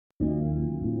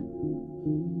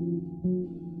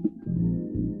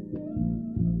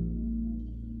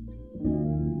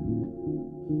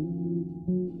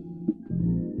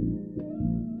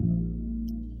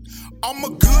I'm a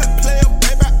good player,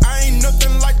 baby. I ain't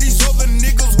nothing like these other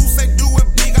niggas who say do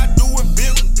it big, I do it big.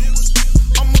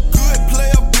 I'm a good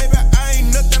player, baby. I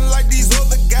ain't nothing like these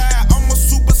other guys. I'm a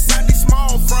super sandy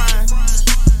small fry.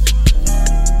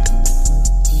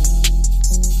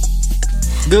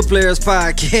 Good Players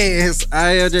Podcast.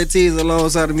 I am JT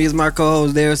alongside of me is my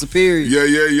co-host, Darren Superior.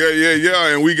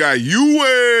 Yeah. And we got you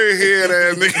way head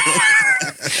ass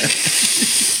nigga.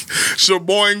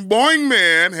 Shaboing boing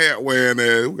man hat wearing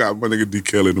ass. We got my nigga D.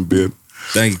 Kelly in the bed.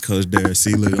 Thank you, Coach Darren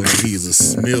C. Looking like he's a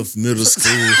Smith Middle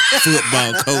School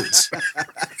football coach.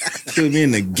 Put me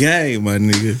in the game, my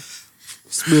nigga.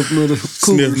 Smith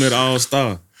Middle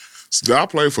All-Star. I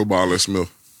played football at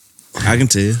Smith. I can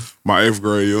tell. My 8th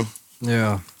grade year.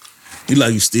 Yeah.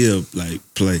 You still play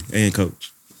and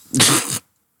coach.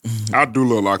 I do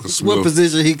look like a Smith. What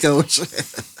position he coach?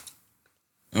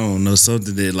 I don't know,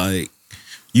 something that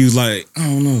you I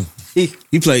don't know.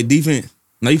 You play defense?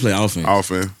 No, you play offense.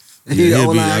 Offense. He the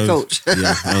O-line coach.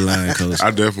 Yeah, O-line coach.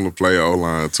 I definitely play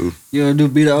O-line too. You do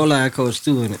be the O-line coach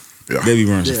too, innit? Yeah. They be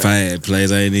running some fast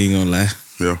plays, I ain't even gonna lie.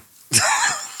 Yeah.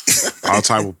 All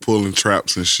type of pulling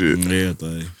traps and shit.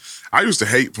 Everything. I used to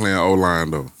hate playing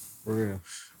O-line though. For real. Yeah,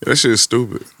 that shit is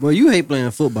stupid. Well, you hate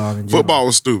playing football in general. Football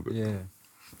was stupid. Yeah.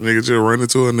 Nigga just run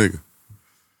into a nigga.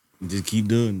 Just keep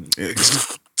doing it. Yeah.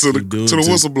 to the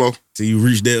whistle blow. Till you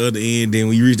reach that other end. Then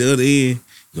when you reach the other end,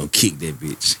 you gonna kick that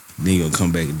bitch. Then you gonna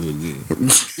come back and do it again.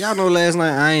 Y'all know last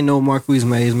night I ain't know Marquise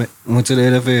Mays went to the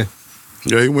NFL.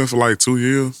 Yeah, he went for 2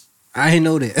 years. I ain't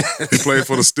know that. He played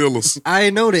for the Steelers. I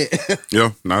ain't know that.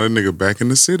 Yeah, now that nigga back in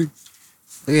the city.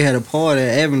 They had a party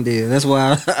at Avondale. That's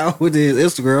why I went to his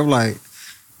Instagram. I'm like,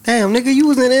 damn, nigga, you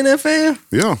was in the NFL?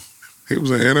 Yeah. He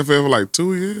was in the NFL for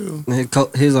 2 years. And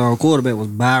his quarterback was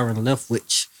Byron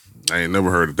Leftwich. I ain't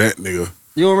never heard of that nigga.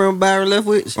 You don't remember Byron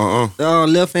Leftwich?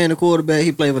 Left-handed quarterback.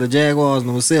 He played for the Jaguars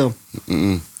and himself.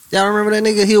 Y'all remember that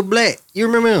nigga? He was black. You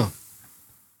remember him?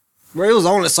 Bro, it was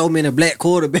only so many black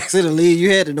quarterbacks in the league.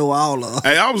 You had to know all of them.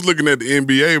 Hey, I was looking at the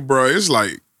NBA, bro. It's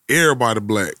like everybody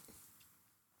black.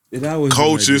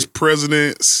 Coaches,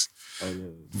 presidents,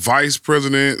 vice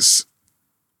presidents,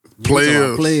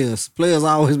 players. Players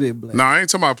always been black. Nah, I ain't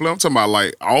talking about players. I'm talking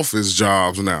about office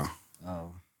jobs now.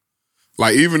 Oh.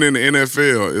 Even in the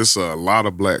NFL, it's a lot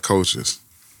of black coaches.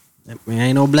 I mean,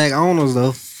 ain't no black owners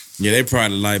though. Yeah, they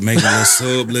probably making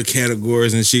little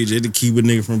categories and shit just to keep a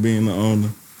nigga from being the owner.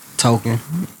 Token.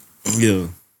 Yeah.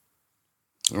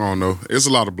 I don't know. It's a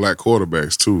lot of black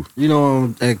quarterbacks too. You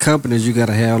know, at companies you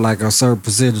gotta have a certain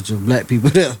percentage of black people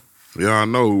there. Yeah, I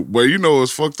know. But you know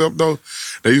what's fucked up though?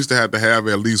 They used to have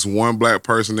at least one black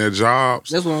person at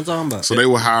jobs. That's what I'm talking about. So they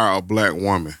would hire a black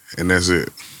woman, and that's it.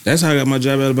 That's how I got my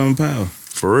job at Alabama Power.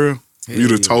 For real? You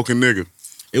the token nigga.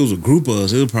 It was a group of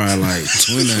us. It was probably 20.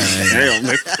 Damn,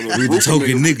 we the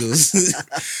token niggas.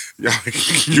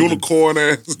 Y'all unicorn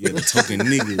ass. Yeah, the token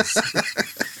niggas.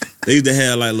 They used to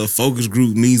have little focus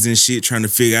group meetings and shit, trying to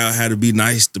figure out how to be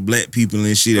nice to black people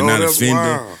and shit and not offend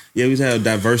them. Yeah, we used to have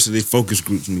diversity focus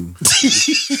groups meetings.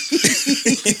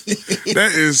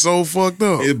 That is so fucked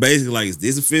up. It's basically is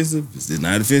this offensive? Is this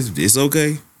not offensive? It's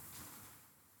okay.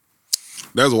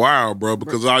 That's wild, bro,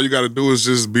 because all you got to do is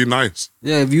just be nice.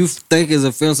 Yeah, if you think it's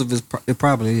offensive, it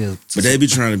probably is. But they be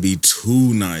trying to be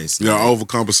too nice. Yeah,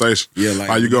 overcompensation. Yeah,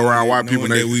 how you go around white people.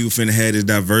 That we finna have this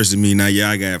diversity meeting. Now,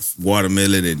 y'all got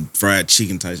watermelon and fried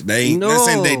chicken type shit. They ain't not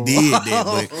saying they did that,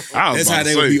 but that's how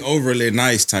they would be overly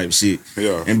nice type shit.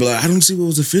 Yeah. And be like, I don't see what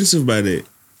was offensive about that.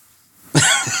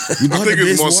 I think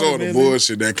it's more so the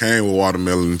bullshit that came with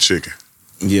watermelon and chicken.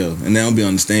 Yeah, and they don't be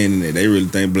understanding that. They really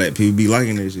think black people be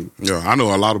liking that shit. Yeah, I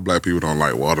know a lot of black people don't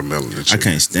like watermelon and chicken. I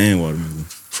can't stand watermelon.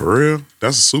 For real?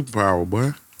 That's a superpower,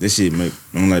 boy. That shit I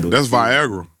don't like That's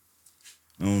Viagra.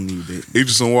 I don't need that. Eat you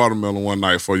some watermelon one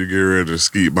night before you get ready to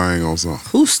skeet bang on something.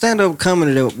 Who's stand-up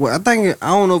comedy that? Well, I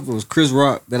don't know if it was Chris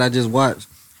Rock that I just watched.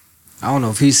 I don't know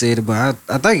if he said it, but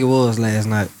I think it was last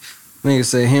night. Nigga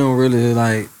said he don't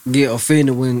really get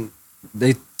offended when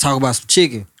they talk about some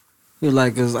chicken. He was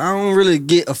like, cause I don't really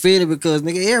get offended because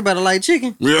nigga everybody like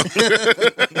chicken. Yeah.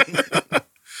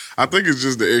 I think it's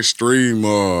just the extreme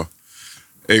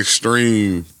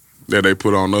that they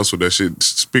put on us with that shit.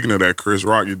 Speaking of that, Chris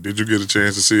Rock, did you get a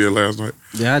chance to see it last night?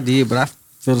 Yeah, I did, but I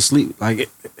fell asleep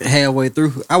halfway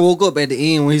through. I woke up at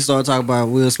the end when he started talking about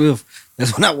Will Smith.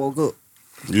 That's when I woke up.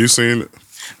 You seen it?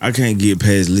 I can't get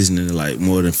past listening to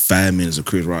more than 5 minutes of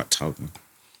Chris Rock talking.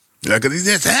 Yeah, cause he's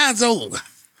just hands-on.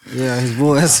 Yeah, his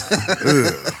voice.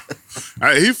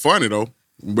 He funny though.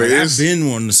 But I've been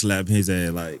wanting to slap his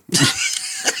ass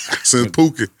since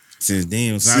Pookie. Since then,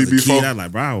 when I was a kid, I was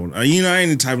like, bro, I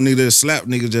ain't the type of nigga that slap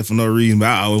niggas just for no reason, but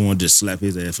I always want to just slap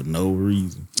his ass for no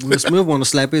reason. Will Smith want to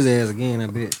slap his ass again, I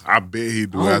bet. I bet he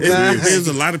do. There's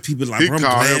a lot of people like, bro, I'm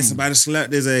glad somebody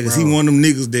slapped his ass because he one of them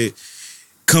niggas that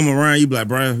come around, you be like,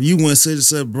 bro, you want such and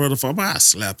such brother for, I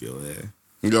slap your ass.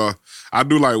 Yeah, I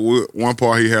do like one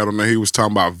part he had on there. He was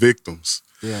talking about victims.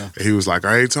 Yeah, and he was like,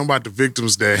 I ain't talking about the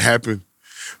victims that happened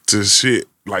to shit,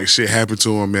 like shit happened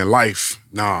to them in life.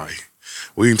 Nah,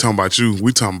 we ain't talking about you.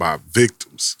 We talking about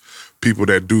victims, people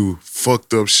that do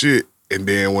fucked up shit, and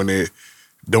then when it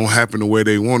don't happen the way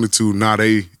they wanted to, now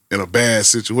they in a bad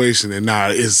situation, and now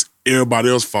it's everybody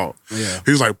else's fault. Yeah,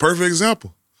 he was like, perfect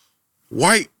example,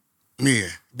 white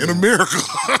men in America.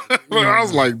 I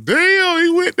was like, damn, he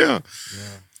went there.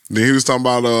 Yeah. Then he was talking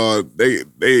about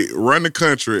they run the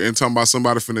country and talking about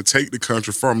somebody finna take the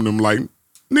country from them. Like,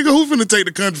 nigga, who finna take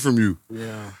the country from you?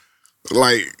 Yeah.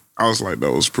 Like, I was like,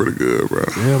 that was pretty good, bro.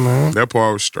 Yeah, man. That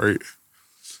part was straight.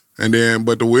 And then,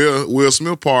 but the Will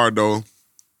Smith part though,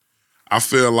 I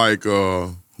feel like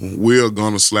Will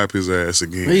gonna slap his ass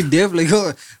again. He definitely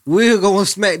Will gonna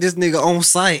smack this nigga on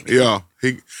sight. Yeah,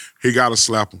 he gotta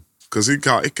slap him. Cause he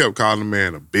kept calling the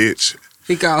man a bitch.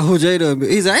 He called Jada a bitch.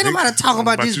 He's like, ain't nobody talking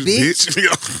about this bitch.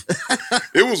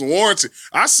 It was warranted.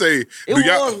 I say, it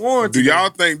was warranted. Do y'all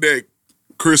think that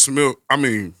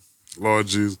Lord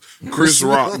Jesus, Chris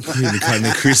Rock.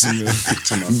 Chris Smith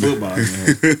talking about football,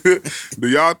 man. Do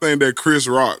y'all think that Chris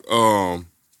Rock,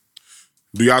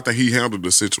 do y'all think he handled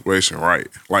the situation right?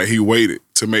 Like he waited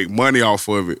to make money off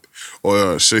of it,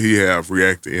 or should he have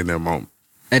reacted in that moment?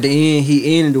 At the end,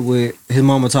 he ended it with his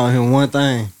mama taught him one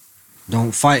thing: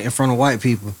 don't fight in front of white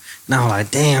people. Now I'm like,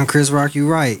 damn, Chris Rock, you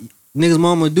right. Niggas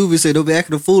mama Doobie said they'll be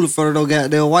acting a fool in front of those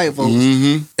goddamn white folks.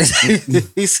 Mm-hmm.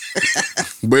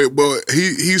 but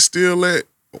he still let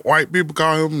white people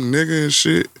call him nigga and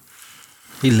shit.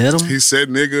 He let him? He said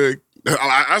nigga.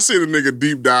 I see the nigga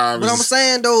deep dive. But I'm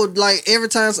saying though, like every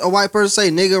time a white person say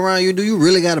nigga around you, do you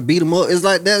really gotta beat him up? It's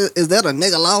like that. Is that a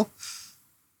nigga law?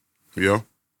 Yeah.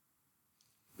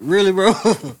 Really, bro?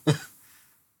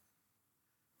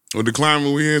 With the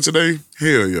climate we in today,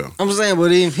 hell yeah. I'm saying, but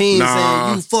if he ain't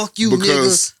saying you fuck you,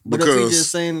 nigga. But if he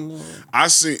just saying, I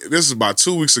seen this is about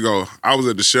 2 weeks ago. I was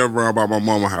at the Chevron by my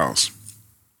mama's house.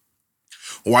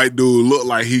 White dude looked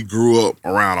like he grew up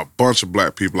around a bunch of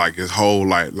black people, like his whole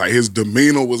life. Like his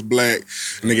demeanor was black.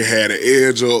 Nigga had an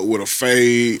edge up with a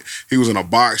fade. He was in a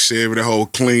box Chevy, the whole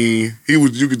clean.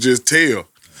 You could just tell.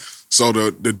 So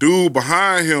the dude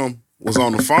behind him was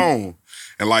on the phone.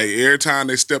 And like every time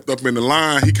they stepped up in the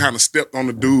line, he kind of stepped on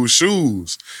the dude's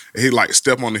shoes. And he like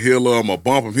stepped on the heel of him or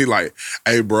bump him. He like,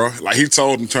 hey bro. Like he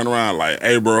told him to turn around like,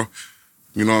 hey bro,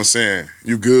 you know what I'm saying?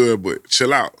 You good, but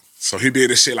chill out. So he did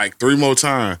this shit like 3 more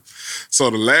times. So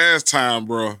the last time,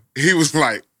 bro, he was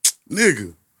like,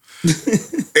 nigga.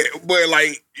 But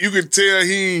like you could tell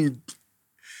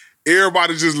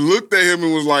everybody just looked at him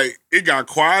and was like, it got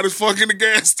quiet as fuck in the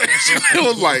gas station. It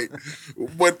was like,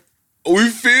 but we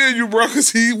feel you, bro,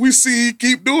 because we see he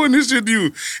keep doing this shit to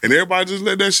you. And everybody just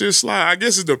let that shit slide. I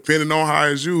guess it's depending on how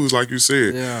it's used, like you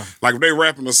said. Yeah. Like if they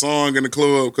rapping a song in the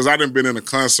club, because I done been in a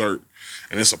concert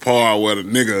and it's a part where the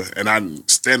nigga, and I'm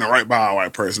standing right by a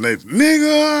white person, they,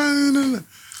 nigga.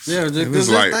 Yeah, just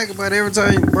like, think about it every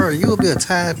time, bro, you will be a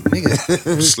tired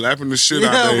nigga. Slapping the shit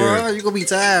out there. Yeah, bro, you gonna be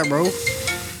tired, bro.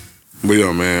 But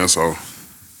yeah, man, so.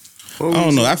 I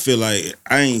don't know. I feel like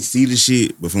I ain't see the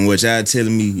shit, but from what y'all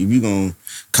telling me, if you gonna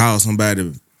call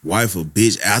somebody wife or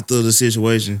bitch after the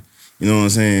situation, you know what I'm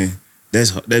saying?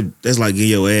 That's like getting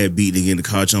your ass beat and getting the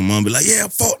car to your mom, be like, yeah,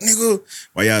 fuck nigga,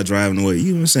 while y'all driving away. You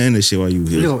know what I'm saying? That shit while you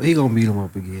here. He gonna beat him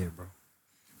up again, bro.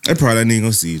 They probably ain't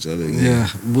gonna see each other again. Yeah,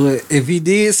 but if he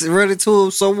did run into him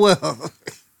so well,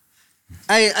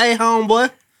 hey,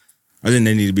 homeboy. I think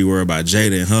they need to be worried about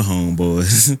Jada and her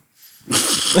homeboys.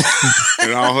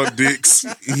 And all her dicks.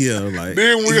 Yeah, like.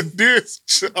 Then with this.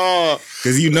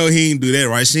 Because you know he ain't do that,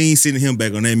 right? She ain't sending him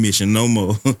back on that mission no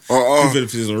more. He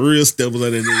finna put a real stepper out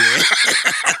of there.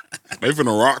 They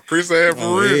finna rock Chris ass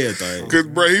for real. Because,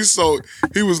 bro,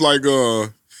 he was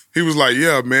like,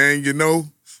 yeah, man, you know,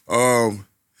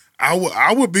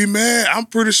 I would be mad. I'm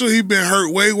pretty sure he been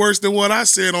hurt way worse than what I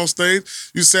said on stage.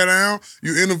 You sat down,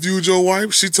 you interviewed your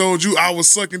wife. She told you I was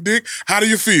sucking dick. How do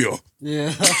you feel?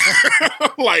 Yeah.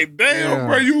 Like, damn,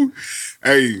 bro,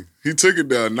 he took it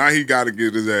there. Now he got to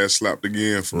get his ass slapped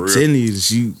again for real. I'm telling you,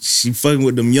 she fucking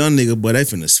with them young niggas, boy. They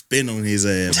finna spin on his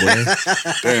ass,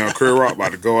 boy. Damn, Chris Rock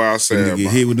about to go outside.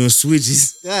 Get hit with them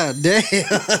switches. God damn.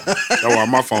 That's why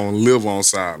my phone live on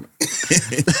silent.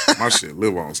 My shit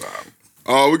live on silent.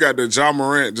 We got the Ja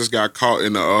Morant just got caught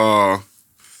in the,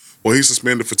 well, he's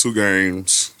suspended for 2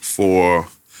 games for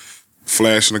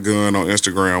flashing a gun on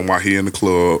Instagram while he in the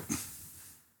club.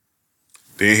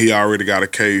 Then he already got a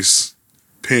case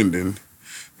pending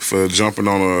for jumping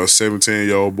on a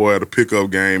 17-year-old boy at a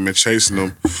pickup game and chasing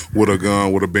him with a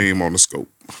gun with a beam on the scope.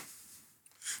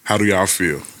 How do y'all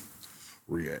feel?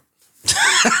 React.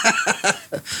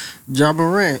 Ja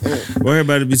Morant. Why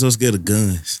everybody be so scared of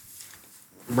guns?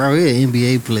 Bro, he an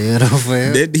NBA player though,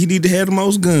 fam. He need to have the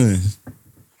most guns.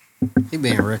 He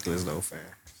being reckless though, fam.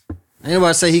 Ain't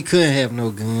nobody say he couldn't have no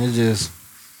gun. It's just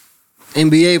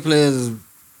NBA players,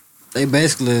 they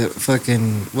basically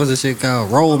fucking, what's this shit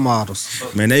called? Role models.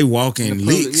 Man, they walking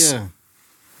leaks. Yeah.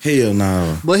 Hell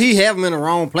no. But he have them in the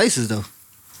wrong places though.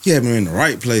 He have them in the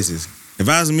right places. If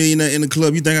I was a millionaire in the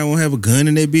club, you think I won't have a gun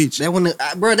in that bitch?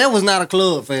 That was not a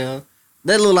club, fam.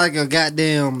 That looked like a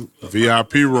goddamn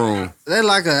VIP room. That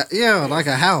like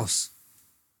a house.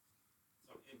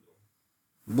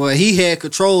 Boy, he had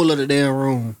control of the damn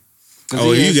room.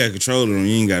 Oh, you got control of them.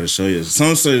 You ain't got to show you.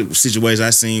 Some sort of situations I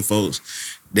seen folks,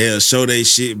 they'll show they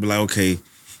shit, be like, okay,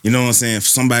 you know what I'm saying? If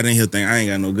somebody in here think I ain't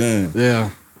got no gun. Yeah.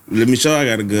 Let me show I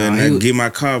got a gun. I can get my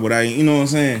car, but I ain't, you know what I'm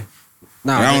saying?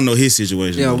 Nah, I don't know his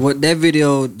situation. Yeah, what that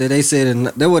video that they said,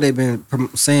 that what they been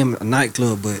saying a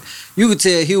nightclub, but you could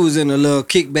tell he was in a little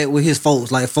kickback with his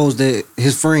folks, like folks that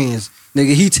his friends.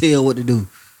 Nigga, he tell what to do.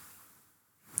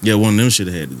 Yeah, one of them should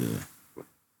have had the gun.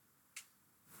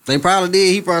 They probably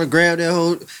did. He probably grabbed that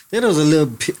whole. That was a little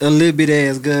bit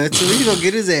ass gun too. He gonna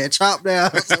get his ass chopped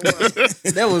down.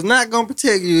 That was not gonna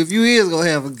protect you if you is gonna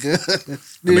have a gun.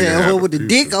 You have one with the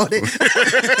dick on it.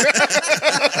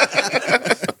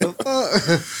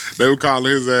 They were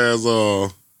calling his ass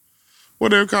what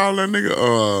they were calling that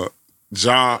nigga?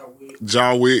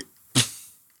 Ja Wick.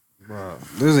 Bro,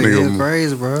 this nigga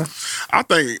crazy, bro. I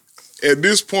think at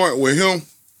this point with him,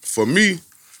 for me,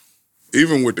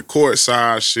 even with the court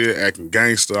side shit, acting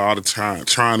gangster all the time,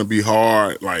 trying to be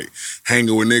hard, like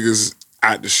hanging with niggas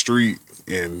out the street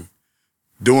and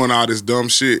doing all this dumb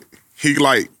shit, he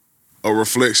like a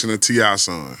reflection of T.I.'s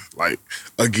son. Like,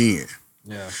 again.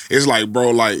 Yeah. It's like,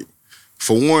 bro, like,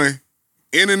 for one,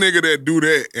 any nigga that do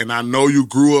that, and I know you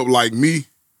grew up like me,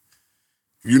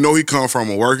 you know he come from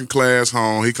a working class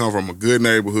home. He come from a good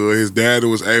neighborhood. His daddy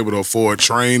was able to afford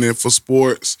training for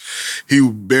sports. He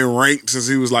been ranked since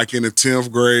he was like in the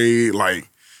 10th grade. Like,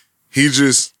 he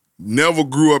just never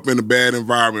grew up in a bad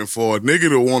environment. For a nigga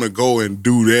to want to go and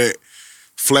do that,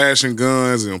 flashing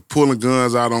guns and pulling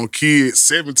guns out on kids,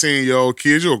 17-year-old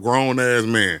kids, you a grown-ass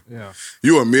man. Yeah.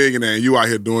 You a millionaire and you out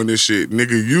here doing this shit.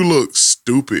 Nigga, you look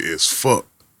stupid as fuck.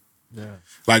 Yeah.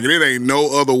 Like, there ain't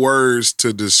no other words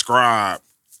to describe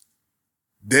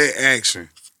that action.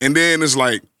 And then it's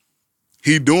like,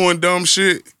 he doing dumb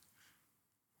shit,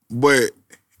 but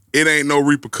it ain't no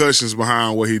repercussions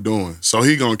behind what he doing. So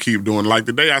he gonna keep doing it. Like,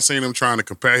 the day I seen him trying to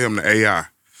compare him to AI.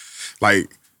 Like,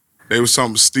 there was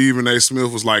something Stephen A.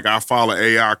 Smith was like, I follow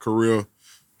AI career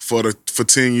for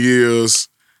 10 years,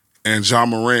 and Ja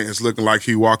Morant is looking like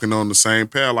he walking on the same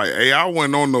path. Like, AI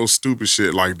wasn't on no stupid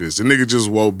shit like this. The nigga just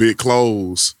wore big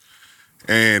clothes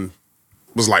and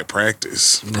was like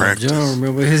practice. John,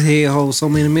 remember his head holds so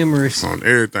many memories. On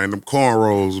everything. Them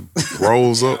cornrows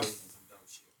rolls up.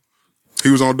 He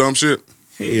was on dumb shit.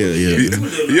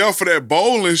 Yeah, for that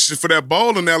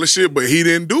bowling alley shit, but he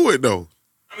didn't do it though.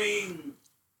 I mean,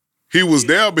 he was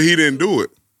there, but he didn't do it.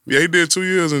 Yeah, he did 2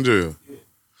 years in jail.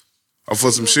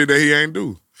 For some shit that he ain't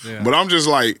do. Yeah. But I'm just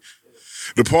like,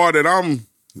 the part that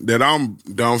I'm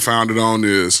dumbfounded on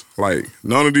is like,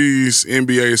 none of these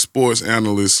NBA sports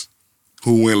analysts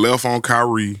who went left on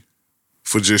Kyrie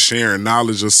for just sharing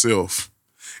knowledge of self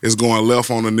is going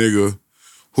left on a nigga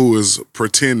who is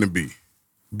pretend to be.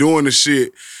 Doing the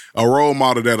shit, a role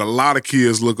model that a lot of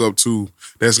kids look up to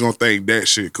that's gonna think that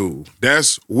shit cool.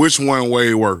 That's which one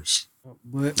way worse.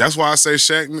 But that's why I say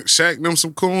Shaq them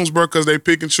some coons, bro, because they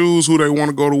pick and choose who they want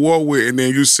to go to war with, and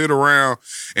then you sit around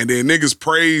and then niggas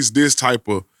praise this type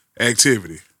of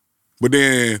activity. But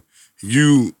then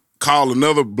you call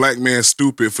another black man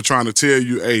stupid for trying to tell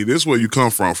you, hey, this is where you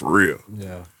come from for real.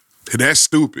 Yeah. That's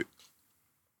stupid.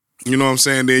 You know what I'm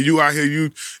saying? Then you out here,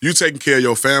 you taking care of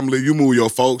your family, you move your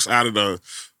folks out of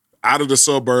the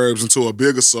suburbs into a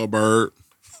bigger suburb.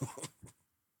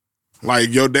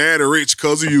 Like, your dad rich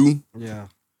because of you. Yeah.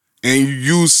 And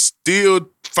you still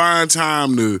find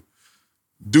time to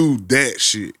do that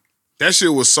shit. That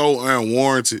shit was so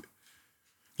unwarranted.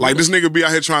 Like, this nigga be out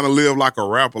here trying to live like a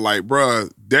rapper. Like,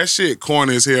 bruh, that shit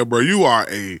corny as hell, bro. You are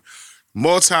a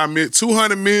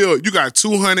 200 mil. You got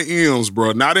 200 M's,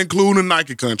 bro. Not including the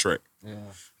Nike contract. Yeah.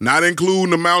 Not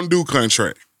including the Mountain Dew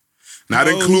contract. Not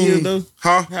How old including, he is, though?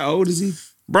 huh? How old is he?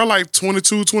 Bro, like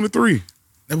 22, 23.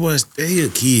 he a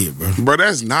kid, bro. Bro,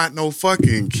 that's not no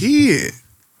fucking kid.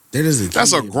 That is a kid.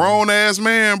 That's a grown ass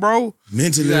man, bro.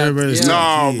 Mentally, everybody's still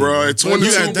a No, kid, bro. At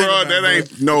 22, bro, that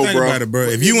ain't no, Think bro. about it, bro.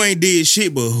 If you ain't did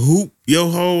shit but hoop your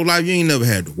whole life, you ain't never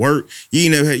had to work.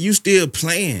 You still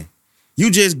playing. You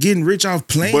just getting rich off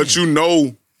playing. But you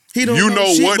know he don't you know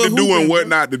shit what but to do hooping, and what bro.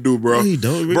 not to do, bro. No, he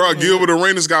don't. Really Bro, don't. Gilbert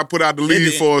Arenas got put out the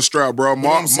league for a strap, bro.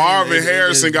 I'm saying, Marvin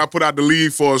Harrison got put out the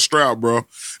league for a strap, bro.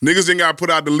 Niggas didn't got put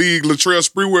out the league. Latrell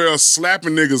Sprewell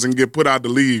slapping niggas and get put out the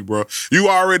league, bro. You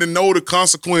already know the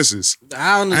consequences.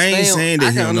 I understand. I ain't saying that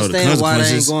I he can don't know the understand why they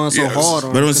ain't consequences. going so Yes. hard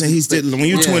on But him, I'm saying he's still, when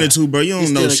you 22, bro, you don't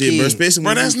He's know still a shit, bro. kid. Especially Bro,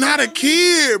 when that's not a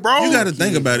kid, bro. you got to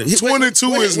think about it.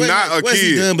 22 is not a What's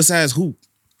he kid. done besides hoop?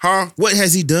 Huh? What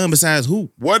has he done besides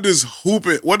hoop? What does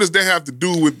that have to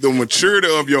do with the maturity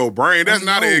of your brain? That's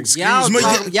not an excuse.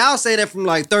 Y'all say that from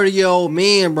like 30-year-old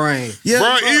men brain. Yeah,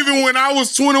 Bro, even when I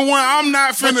was 21, I'm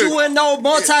not finna. But you ain't no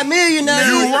multi-millionaire.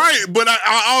 You right, but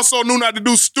I also knew not to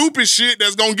do stupid shit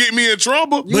that's gonna get me in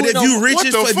trouble. But if you rich,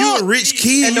 what the if you a fuck? rich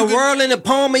kid, And the world in the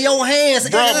palm of your hands.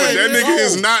 Bro, but that nigga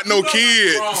is not no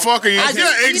kid. Fucking I yeah,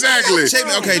 just- exactly.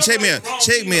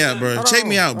 check me out, bro. Hold Check on,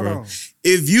 me out, hold bro. on.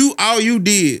 If all you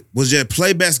did was just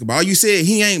play basketball, all you said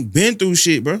he ain't been through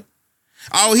shit, bro.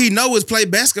 All he know is play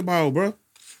basketball, bro.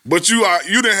 But you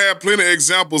done had plenty of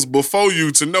examples before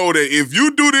you to know that if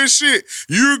you do this shit,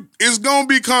 it's gonna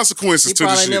be consequences He to the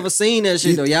probably shit. never seen that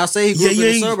shit though. Y'all say he grew up in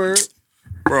the suburbs.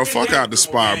 Bro, fuck out the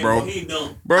spot, bro.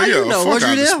 Bro, How yeah, you know? fuck Was you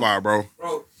out the there? spot, bro.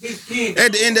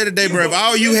 At the end of the day, bro, if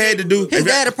all you had to do, His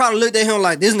daddy probably looked at him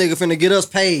like, this nigga finna get us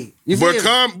paid. You feel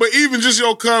me? But even just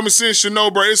your common sense should know,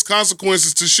 bro, it's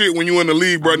consequences to shit when you in the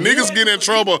league, bro. Niggas get in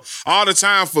trouble all the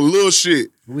time for little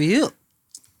shit. We here.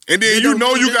 And then you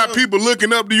know you got people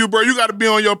looking up to you, bro. You got to be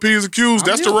on your P's and Q's.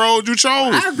 That's the road you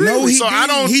chose. I agree. no, he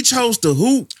he chose to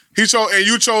hoop.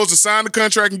 you chose to sign the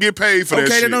contract and get paid for that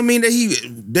Okay, shit. that don't mean that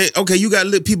you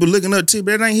got people looking up to,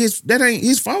 but that ain't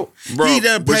his fault. Bro, he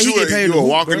get but paid you to a hoop,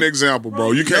 walking bro. example,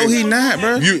 bro. You can't. No, he not,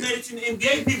 bro.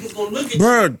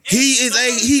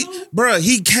 Bro,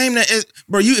 he came to,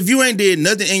 bro, if you ain't did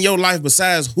nothing in your life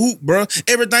besides hoop, bro,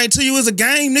 everything to you is a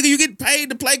game, nigga. You get paid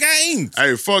to play games.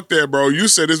 Hey, fuck that, bro. You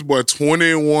said this boy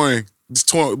 21. This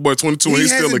boy 22 and He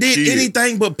he's still a hasn't did kid.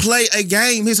 anything but play a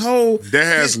game. His whole That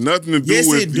has nothing to do Yes,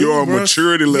 with it do, your bro.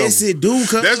 maturity level. Yes, it do.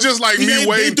 Cause That's just like he me ain't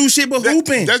waiting. been through shit but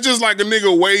hooping. That's just like a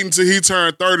nigga waiting till he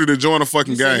turned 30 to join a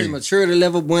fucking His game. maturity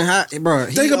level went high, bro.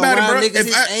 He Think about it, around bro. Niggas If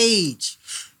his age.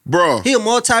 Bro, He a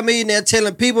multi-millionaire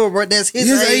telling people, bro, that's his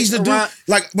age to do. around.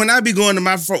 Like when I be going to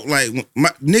my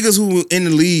niggas who in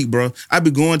the league, bro, I be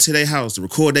going to their house to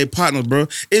record their partners, bro.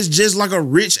 It's just like a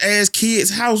rich ass kid's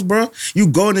house, bro. You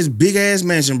go in this big ass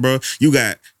mansion, bro. You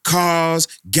got cars,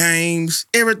 games,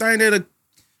 everything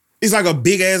it's like a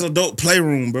big ass adult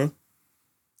playroom, bro.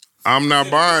 I'm not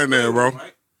buying that, bro.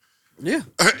 Yeah.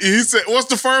 He said, what's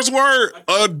the first word?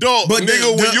 Adult. But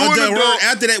Nigga, when you an the word adult,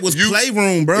 after that was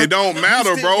playroom, bro. it don't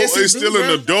matter, bro. Yes, it It's do, still bro. an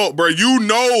adult, bro. You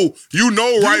know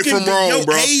right from wrong, your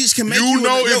bro. Age can make you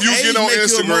know your if you age get on make you a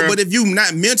Instagram. but if you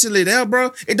not mentally there,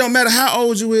 bro, it don't matter how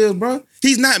old you is, bro.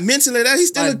 He's not mentally there. He's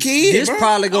still a kid, This bro.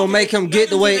 probably gonna make him get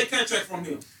the way.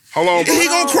 Hold on, bro. He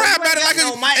gonna cry about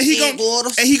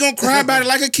it he gonna cry about it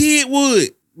like a kid would.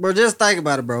 Bro, just think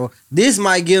about it, bro. This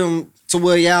might get him to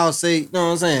where y'all say, you know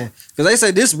what I'm saying? Because they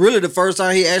say this really the first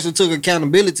time he actually took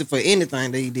accountability for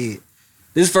anything that he did.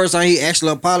 This first time he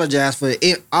actually apologized for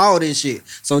all this shit.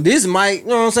 So this might, you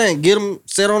know what I'm saying, get him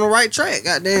set on the right track.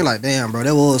 Goddamn, like, damn, bro,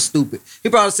 that was stupid. He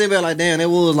probably sit back like, damn, that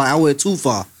was like, I went too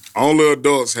far. Only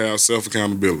adults have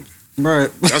self-accountability. Bro.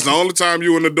 That's the only time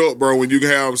you an adult, bro, when you can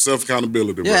have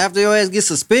self-accountability, bro. Yeah, after your ass gets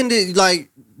suspended, like,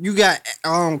 you got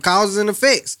causes and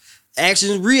effects.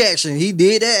 Action, reaction. He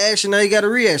did that action, now he got a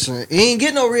reaction. He ain't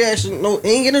get no reaction. He ain't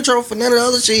getting in trouble for none of the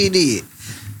other shit he did.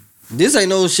 This ain't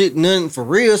no shit, nothing for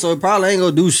real, so it probably ain't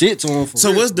gonna do shit to him for So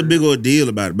real. what's the big ordeal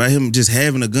about it? About him just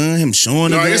having a gun, him showing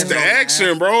a No, gun? it's the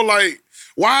action, bro. Like,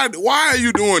 why are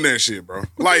you doing that shit, bro?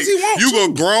 Like, he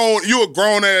want you a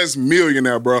grown ass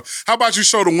millionaire, bro. How about you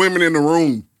show the women in the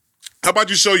room? How about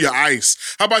you show your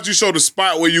ice? How about you show the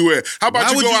spot where you at? How about Why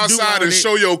you would go you do outside all and that?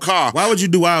 show your car? Why would you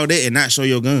do all that and not show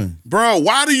your gun? Bro,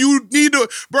 why do you need to,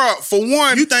 bro, for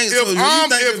one, You think so?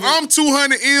 if I'm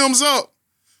 200 M's up,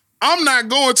 I'm not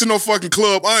going to no fucking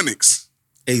Club Onyx.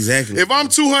 Exactly. If I'm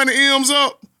 200 M's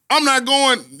up, I'm not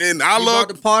going, and I He love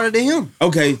brought the party to him.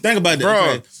 Okay, think about that. Bro,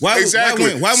 Okay. Why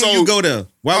exactly. would So, you go there?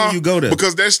 Why would you go there?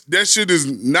 Because that shit is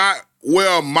not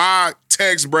where my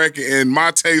tax bracket and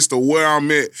my taste of where I'm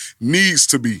at needs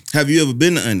to be. Have you ever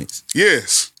been to Onyx?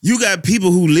 Yes. You got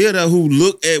people who live there who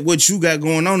look at what you got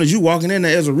going on as you walking in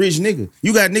there as a rich nigga.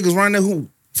 You got niggas right there who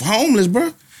homeless,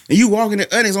 bro. and you walking in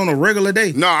Onyx on a regular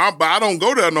day. No, I don't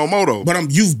go there no more though.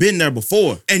 But you've been there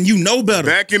before, and you know better.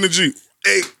 Back in the G.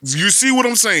 Hey, you see what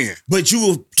I'm saying? But you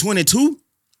were 22?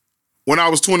 When I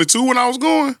was 22 when I was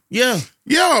going? Yeah.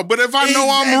 Yeah, but if I know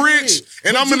I'm Exactly. rich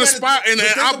and But I'm you in a gotta-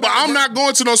 spot but I'm not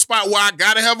going to no spot where I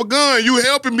gotta have a gun. You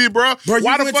helping me, bro. Bro,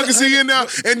 Why you the went fuck to is he in there?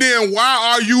 And then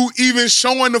why are you even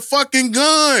showing the fucking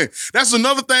gun? That's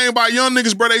another thing about young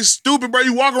niggas, bro. They stupid, bro.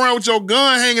 You walk around with your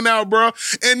gun hanging out, bro,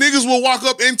 and niggas will walk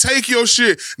up and take your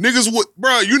shit. Niggas would,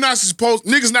 bro,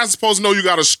 niggas not supposed to know you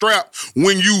got a strap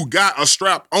when you got a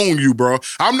strap on you, bro.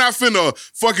 I'm not finna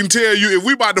fucking tell you, if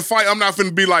we about to fight, I'm not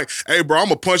finna be like, hey, bro, I'm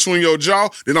gonna punch you in your jaw,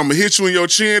 then I'm gonna hit you in your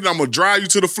chin, then I'm gonna drive you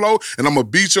to the floor, and I'm gonna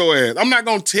beat your ass. I'm not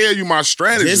gonna tell you my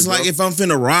strategy. It's like if I'm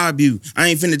finna rob you, I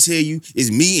ain't finna tell you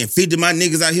it's me and 50 of my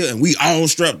niggas out here and we all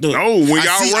strapped up. No, when I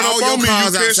y'all see run all up your on me, you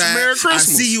cars catch outside. Merry I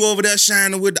Christmas. see you over there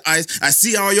shining with the ice. I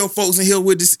see all your folks in here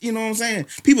with this, you know what I'm saying?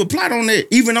 People plot on that,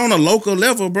 even on a local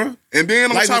level, bro. And then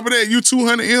on Like- top of that, you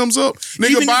 200 M's up. Nigga,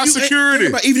 Even buy if you- security.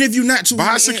 Even if you're not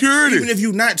 200 Buy security. Even if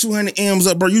you're not 200 M's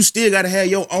up, bro, you still gotta have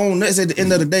your own nuts at the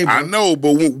end of the day, bro. I know,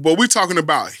 but we talking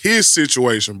about his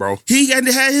situation, bro. He got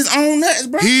to have his own nuts,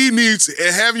 bro. He needs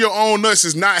to have your own nuts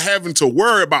is not having to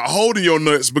worry about holding your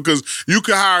nuts because you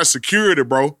can hire security,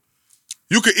 bro.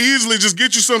 You could easily just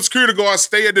get you some security guard,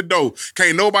 stay at the door.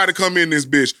 Can't nobody come in this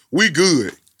bitch. We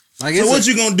good. Like So it's what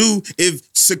you gonna do if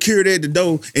security at the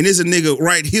door and there's a nigga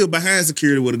right here behind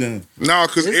security with a gun? No,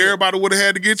 because It's everybody would have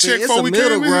had to get checked it's before a we middle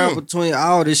came in ground here. between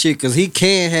all this shit because he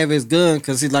can have his gun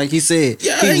because he, like he said,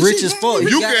 Yeah, he ain't rich shit as fuck. wrong. He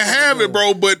You got can the have gun. it,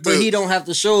 bro, but But he don't have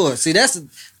to show it. See, that's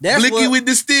Blicky what, with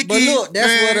the sticky. But look,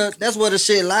 man. that's where the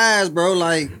shit lies, bro.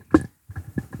 Like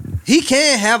he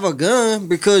can have a gun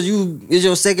because it's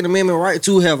your Second Amendment right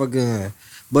to have a gun.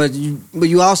 But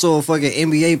you also a fucking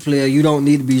NBA player. You don't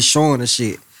need to be showing the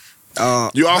shit.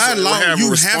 You By also law, have a you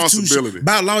responsibility.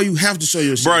 by law, you have to show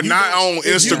your shit. Bro, You not don't- on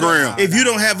Instagram. If you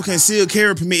don't have a concealed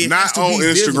carry permit, it has Not to on be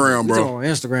visible. Instagram, Bro. bro. On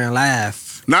Instagram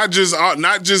Live. Not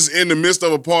just in the midst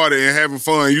of a party and having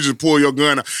fun. You just pull your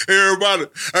gun out. Hey, everybody,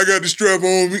 I got the strap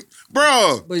on me.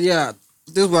 Bro, But yeah,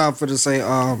 this is what I'm finna say.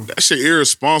 that shit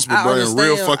irresponsible, I bro, and understand.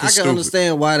 real fucking I can stupid.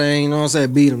 understand why they ain't, you know what I'm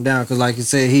saying, beat him down. Cause like you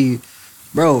said,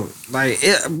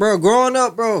 growing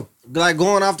up, bro, like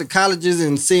going off to colleges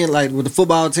and seeing like with the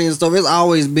football team and stuff, it's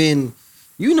always been,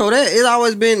 you know that, it's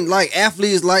always been like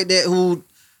athletes like that who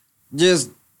just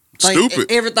like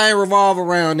Stupid. everything revolve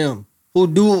around them.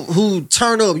 Who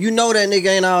turn up. You know that nigga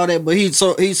ain't all that, but he's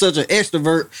such an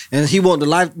extrovert and he want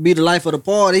be the life of the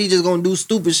party. He just gonna do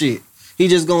stupid shit. He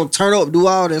just gonna turn up, do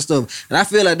all that stuff. And I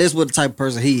feel like that's what the type of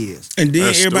person he is. And then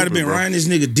That's everybody stupid, been bro. riding this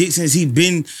nigga dick since he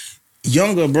been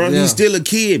younger, bro. Yeah. He's still a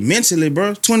kid mentally,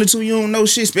 bro. 22, you don't know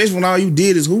shit, especially when all you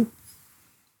did is hoop.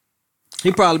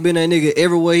 He probably been that nigga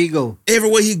everywhere he go.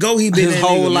 Everywhere he go, he been His that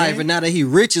whole nigga, life. man. And now that he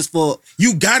rich as fuck,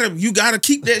 You gotta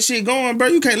keep that shit going, bro.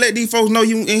 You can't let these folks know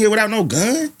you in here without no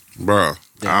gun. Bro, I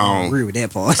I don't don't. agree with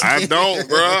that part. I don't,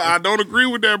 bro. I don't agree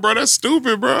with that, bro. That's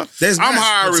stupid, bro. That's I'm not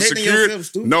hiring protecting security. yourself,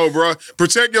 stupid. No, bro.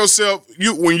 Protect yourself.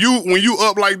 When you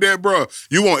up like that, bro,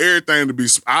 you want everything to be.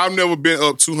 I've never been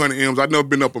up 200 M's. I've never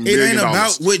been up $1 It million. ain't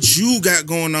about what you got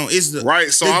going on. It's the Right,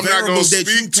 so the I'm not gonna variables that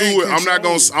you speak to can't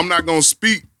it. I'm not gonna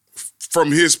speak from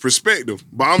his perspective.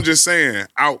 But I'm just saying,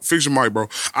 fix your mic, bro.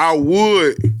 I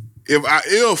would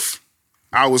if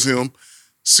I was him.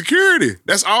 Security.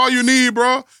 That's all you need,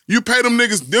 bro. You pay them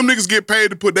niggas. Them niggas get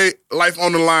paid to put their life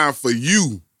on the line for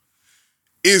you.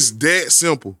 It's that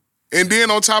simple. And then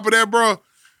on top of that, bro,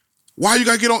 why you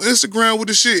gotta get on Instagram with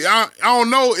the shit? I don't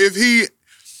know if he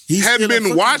He's hadn't still a been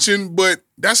fucking- watching, but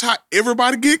that's how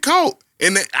everybody get caught.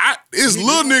 And it's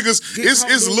little niggas,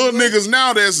 it's little niggas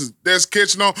now that's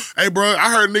catching on. Hey, bro,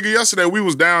 I heard a nigga yesterday. We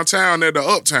was downtown at the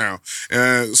Uptown,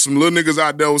 and some little niggas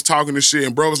out there was talking this shit,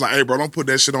 and bro was like, "Hey, bro, don't put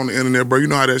that shit on the internet, bro. You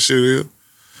know how that shit is."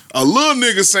 A little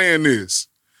nigga saying this,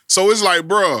 so it's like,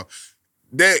 bro,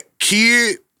 that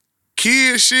kid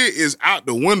shit is out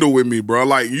the window with me, bro.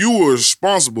 Like, you were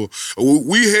responsible.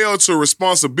 We held to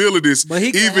responsibilities But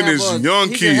he can even have as young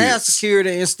he kids. can have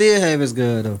security and still have his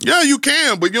gun though. Yeah, you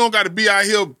can, but you don't got to be out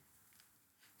here.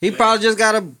 He probably just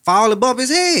gotta fall above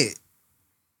his head.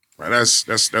 Man,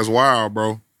 that's wild,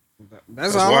 bro.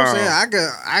 That's That's all wild. I'm saying.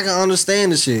 I can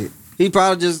understand the shit. He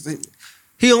probably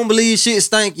he don't believe shit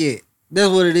stink yet.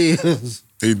 That's what it is.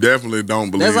 He definitely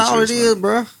don't believe. That's all it shit, is, man.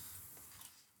 bro.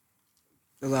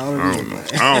 That's all I it don't is, know. man.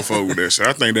 I don't fuck with that shit.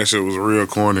 I think that shit was real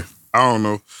corny. I don't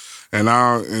know,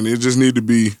 and it just need to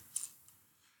be.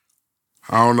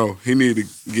 I don't know. He need to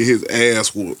get his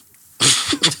ass whooped.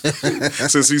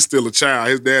 Since he's still a child,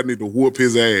 his dad need to whoop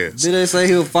his ass. Did they say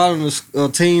he was following a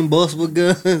team bus with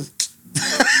guns?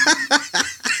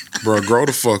 Bro, grow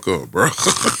the fuck up, bro.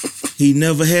 He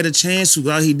never had a chance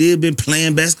to. All he did been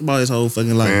playing basketball his whole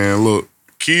fucking life. Man, look,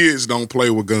 kids don't play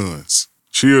with guns.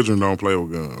 Children don't play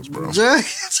with guns, bro.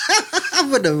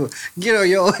 I'm gonna get on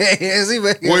your ass.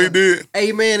 What he did?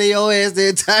 Amen in your ass the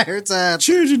entire time.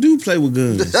 Children do play with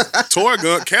guns. Toy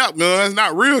gun, cap guns,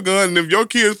 not real guns. And if your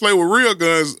kids play with real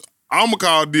guns, I'ma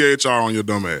call DHR on your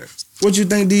dumb ass. What you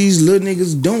think these little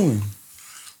niggas doing?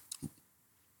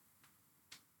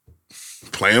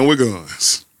 Playing with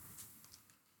guns.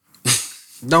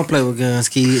 Don't play with guns,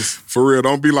 kids. For real,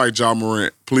 don't be like Ja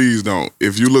Morant. Please don't.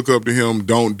 If you look up to him,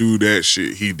 don't do that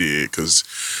shit he did, because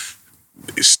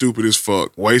it's stupid as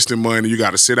fuck. Wasting money. You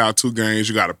got to sit out 2 games.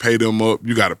 You got to pay them up.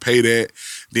 You got to pay that.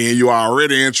 Then you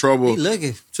already in trouble. He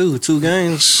lucky. 2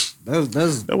 games.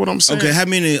 That's what I'm saying. Okay, how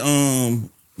many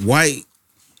white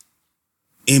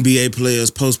NBA players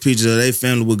post pictures of their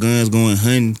family with guns going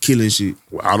hunting, killing shit?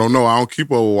 I don't know. I don't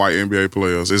keep up with white NBA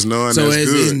players. There's none So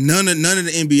that's good. none of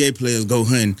the NBA players go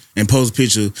hunting and post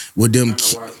pictures with them.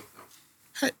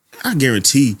 I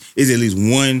guarantee it's at least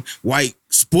one white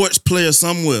sports player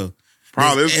somewhere.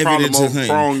 Probably it's probably more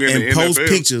prone in the and post NFL.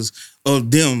 pictures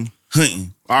of them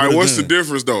hunting. All right, with a what's the gun.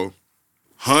 difference though?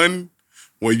 Hunting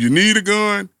when you need a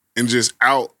gun and just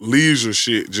out leisure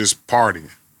shit, just partying.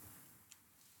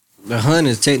 the hunt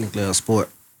is technically a sport.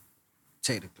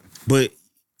 Technically. But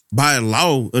by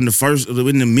law, in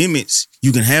the amendments,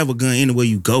 you can have a gun anywhere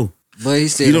you go. But he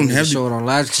said You don't don't have have to- show it on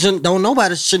live.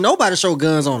 Should nobody show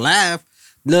guns on live,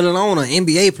 let alone an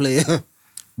NBA player.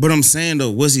 But I'm saying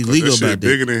though, what's illegal That shit about that?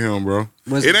 bigger than him, bro.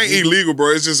 What's It ain't illegal? illegal,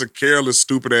 bro. It's just a careless,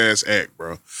 stupid ass act,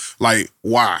 bro. Like,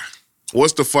 why?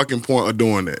 What's the fucking point of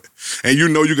doing that? And you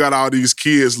know you got all these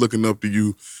kids looking up to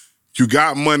you. You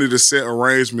got money to set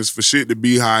arrangements for shit to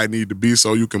be how it need to be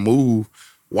so you can move.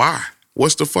 Why?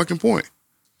 What's the fucking point?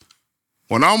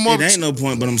 When I'm up, It ain't no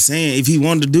point, but I'm saying if he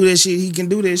wanted to do that shit, he can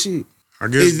do that shit. I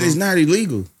guess It's not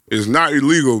illegal. it's not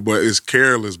illegal, but it's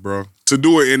careless, bro. To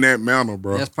do it in that manner,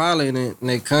 bro. That's probably in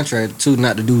their contract too,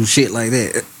 not to do shit like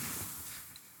that.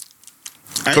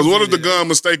 Because what if the gun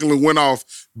mistakenly went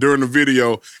off during the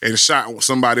video and shot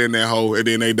somebody in that hole and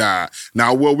then they died?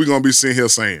 Now, what we gonna be sitting here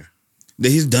saying? that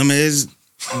his dumb ass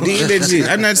did that shit?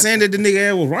 I'm not saying that the nigga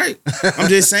ass was right. I'm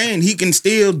just saying he can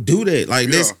still do that. Like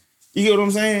this, you get what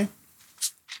I'm saying?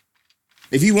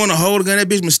 If he want to hold a gun, that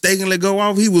bitch mistakenly go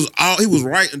off. He was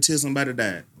right until somebody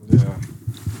died. Yeah.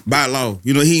 By law,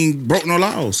 you know he ain't broke no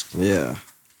laws. Yeah.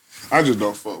 I just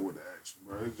don't fuck with the action,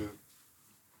 bro. It's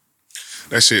just,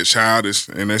 that shit childish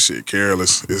and that shit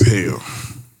careless as hell.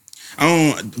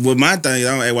 Well, my thing,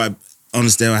 I don't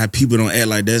understand how people don't act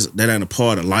like that ain't a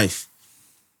part of life.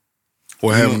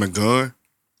 Or having a gun.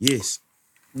 Yes.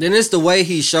 Then it's the way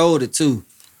he showed it too.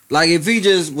 Like if he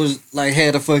just was like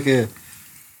had a fucking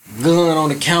gun on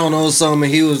the counter or something,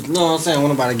 he was, you know what I'm saying, when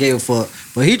nobody gave a fuck.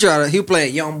 But he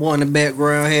played young boy in the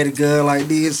background, had a gun like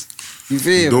this. You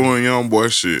feel me? Doing young boy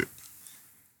shit.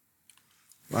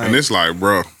 Like, And it's like,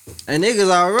 bro. and niggas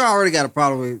already got a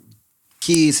problem with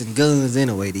kids and guns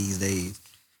anyway these days.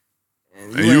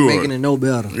 And And you you ain't are- making it no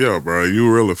better. Yeah, bro,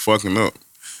 you really fucking up.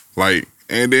 Like,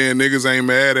 and then niggas ain't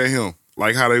mad at him.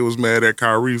 Like how they was mad at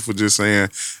Kyrie for just saying,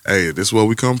 hey, this is where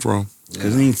we come from.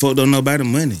 Cause he ain't fucked up nobody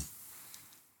money.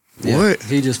 Yeah, What?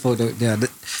 He just fucked up. Yeah.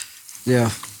 Yeah.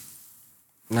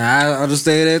 Nah, I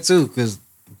understand that too, because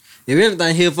if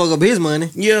anything, he'll fuck up his money.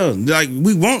 Yeah, like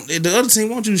the other team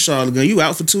want you to shot the gun. You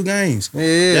out for 2 games.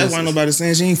 Yeah. That's why nobody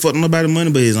saying she ain't fucking nobody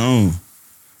money but his own.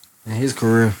 In his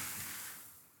career.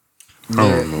 I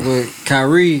don't know. But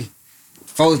Kyrie,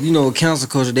 folks, you know, council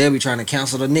culture, they'll be trying to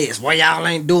cancel the Nets. Why y'all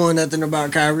ain't doing nothing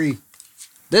about Kyrie?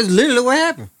 That's literally what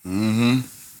happened. Mm-hmm.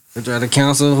 They tried to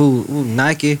cancel who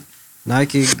Nike.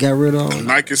 Nike got rid of him.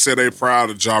 Nike said they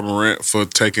proud of Ja Morant for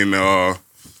taking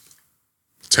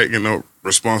up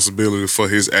responsibility for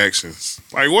his actions.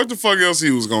 Like, what the fuck else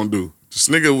he was gonna do? This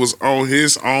nigga was on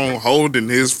his own, holding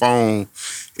his phone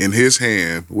in his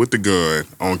hand with the gun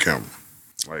on camera.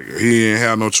 Like, he ain't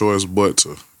have no choice but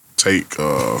to take.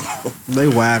 They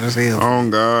wild as hell. Oh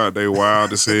God, they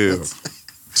wild as hell.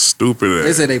 Stupid ass.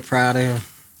 They said they proud of him.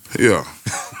 Yeah.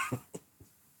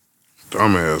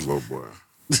 Dumbass little boy.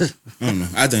 I don't know.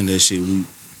 I think that shit weak.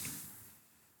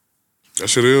 That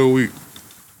shit is weak.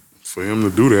 For him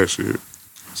to do that shit.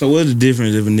 So what's the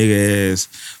difference if a nigga ass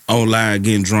online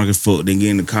getting drunk as fuck, then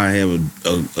get in the car and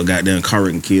have a goddamn car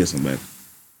wreck and kill somebody?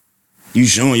 You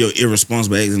showing your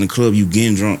irresponsible acts in the club, you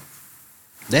getting drunk.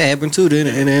 That happened too in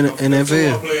the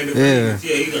NFL.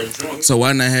 Yeah. So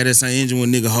why not have that same engine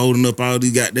when nigga holding up all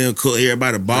these goddamn cut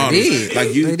everybody bottles? They did.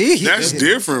 Like you, They did. That's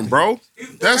different, bro.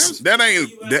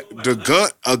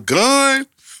 A gun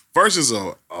versus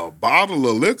a bottle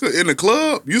of liquor in the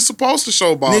club. You supposed to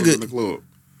show bottles Nigga. in the club.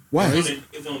 Why? If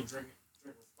they don't drink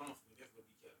responsibly, that's what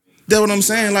we kept. That's what I'm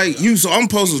saying. Like so I'm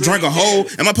supposed to drink a whole.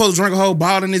 Am I supposed to drink a whole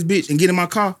bottle in this bitch and get in my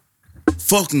car?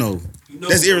 Fuck no.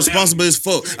 That's irresponsible as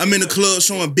fuck. I'm in the club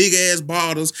showing big ass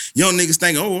bottles. Young niggas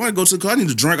thinking, oh, I go to the car. I need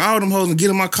to drink all them hoes and get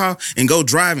in my car and go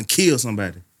drive and kill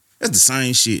somebody. That's the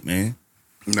same shit, man.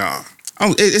 Nah.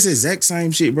 It's the exact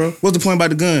same shit, bro. What's the point about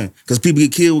the gun? Because people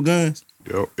get killed with guns.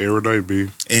 Yep, every day, B.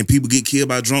 And people get killed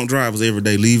by drunk drivers every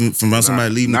day,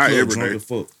 somebody leaving the not club every drunk day. as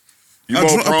fuck. You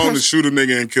more prone to shoot a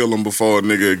nigga and kill him before a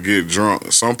nigga get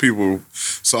drunk. Some people,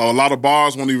 so a lot of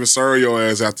bars won't even serve your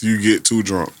ass after you get too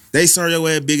drunk. They serve your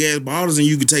ass big ass bottles and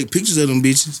you can take pictures of them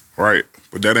bitches. Right,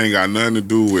 but that ain't got nothing to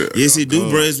do with. Yes, it do,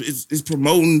 bro. It's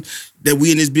promoting that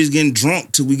we in this bitch getting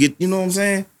drunk till we get. You know what I'm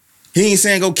saying? He ain't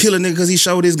saying go kill a nigga because he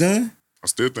showed his gun. I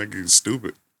still think he's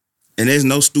stupid. And there's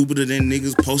no stupider than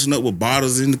niggas posting up with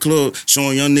bottles in the club,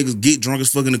 showing young niggas get drunk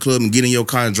as fuck in the club and get in your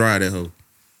car and drive that hoe.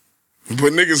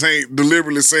 But niggas ain't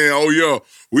deliberately saying, oh, yo,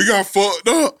 we got fucked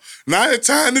up. Now it's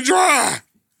time to drive.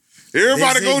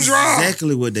 Everybody go drive.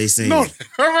 Exactly what they saying. No,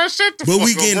 shut the but fuck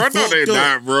we getting up, bro. fucked No, they up.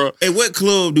 not, bro. At what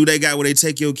club do they got where they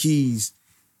take your keys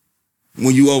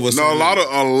when you over? No,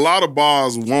 a lot of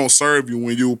bars won't serve you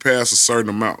when you pass a certain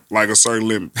amount, like a certain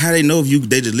limit. How they know if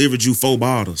they delivered you 4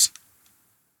 bottles?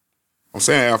 I'm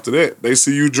saying after that, they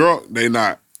see you drunk, they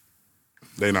not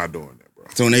doing that, bro.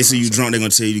 So when they see you drunk, they gonna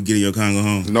tell you to get in your car and go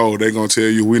home? No, they gonna tell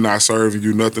you we not serving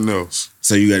you nothing else.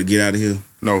 So you gotta get out of here?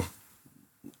 No.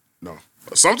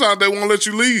 Sometimes they won't let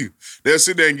you leave. They'll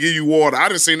sit there and give you water. I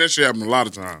done seen that shit happen a lot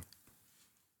of times.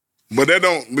 But you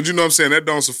know what I'm saying? That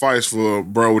don't suffice for a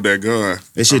bro with that gun.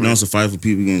 That shit don't suffice for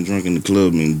people getting drunk in the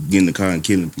club and getting in the car and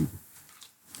killing people.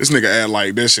 This nigga act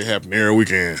like that shit happen every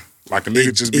weekend. Like a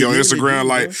nigga just be on Instagram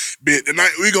like, bitch,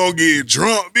 tonight we gonna get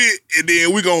drunk, bitch, and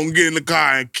then we gonna get in the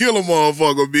car and kill a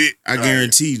motherfucker, bitch. I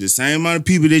guarantee you, the same amount of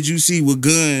people that you see with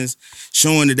guns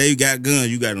showing that they got guns,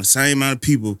 you got the same amount of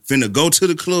people finna go to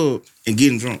the club and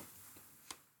getting drunk.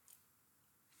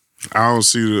 I don't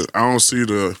see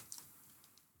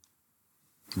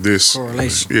this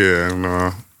correlation. Yeah,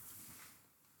 no.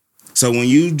 So when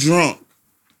you drunk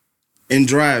and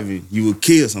driving, you will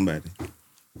kill somebody.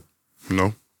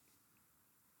 No.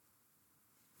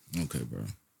 Okay, bro.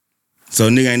 So a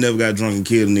nigga ain't never got drunk and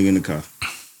killed a nigga in the car.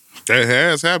 That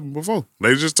has happened before.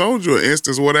 They just told you an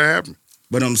instance where that happened.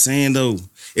 But I'm saying though,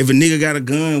 if a nigga got a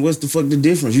gun, what's the fuck the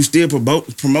difference? You still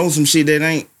promote some shit that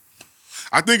ain't.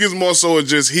 I think it's more so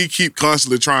just he keep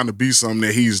constantly trying to be something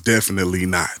that he's definitely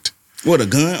not. What, a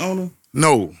gun owner?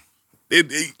 No.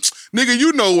 Nigga,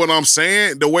 you know what I'm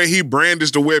saying? The way he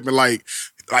brandished the weapon, like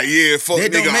yeah, fuck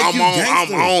that nigga, I'm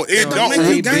on. It don't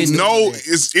make you gangster. No,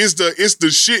 it's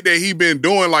the shit that he been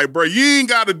doing. Like, bro, you ain't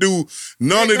gotta do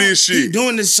none of this shit. He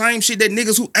doing the same shit that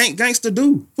niggas who ain't gangster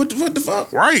do. What the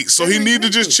fuck? Right. So he need to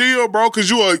just chill, bro. Cause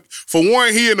for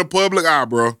one, he in the public eye,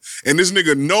 bro. And this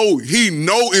nigga know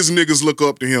his niggas look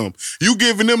up to him. You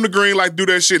giving them the green light to do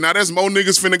that shit. Now that's more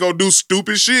niggas finna go do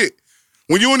stupid shit.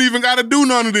 When you don't even gotta do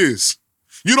none of this.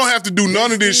 You don't have to do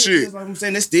none of this shit. That's what I'm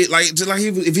saying. That's still just like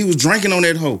if he was drinking on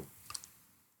that hoe.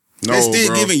 No, that's still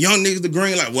bro. giving young niggas the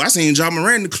green light. Well, I seen John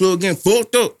Moran in the club getting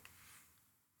fucked up.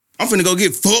 I'm finna go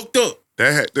get fucked up.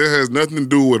 That has nothing to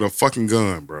do with a fucking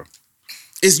gun, bro.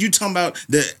 It's you talking about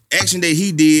the action that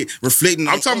he did reflecting.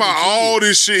 I'm talking about all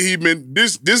this shit he been.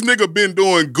 This nigga been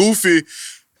doing goofy,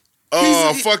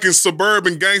 fucking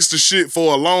suburban gangster shit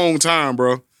for a long time,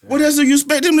 bro. What else do you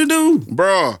expect him to do,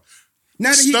 bro? Now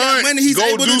that he got money, he's go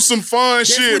able do to, some fun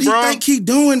shit, bro. What he think he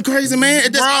doing, crazy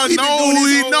man? Bro,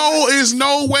 it's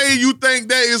no way you think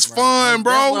that is fun,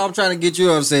 bro. That's what I'm trying to get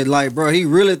you up. Said like, bro, he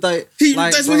really think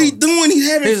that's what he doing. He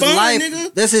having fun, life,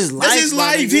 nigga. That's his life. That's his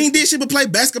life. He ain't did shit but play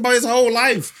basketball his whole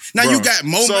life. Now you got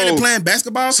more money playing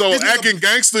basketball. So acting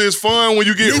gangster is fun when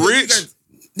you get rich.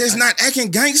 That's not acting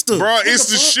gangster, bro.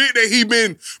 It's the shit that he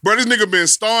been, bro. This nigga been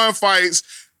starring fights.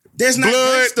 That's not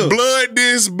gangster. Blood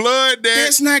this, blood that.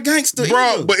 That's not gangster,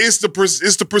 bro. either. But it's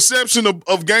the perception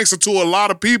of gangster to a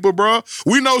lot of people, bro.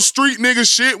 We know street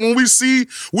niggas shit when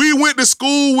we went to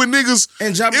school with niggas.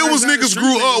 And it was niggas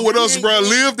grew up with us, bro.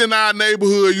 Lived in our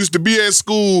neighborhood, used to be at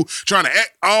school trying to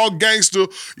act all gangster.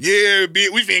 Yeah,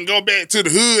 bitch, we finna go back to the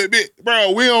hood, bitch.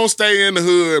 Bro, we don't stay in the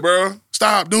hood, bro.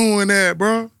 Stop doing that,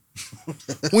 bro.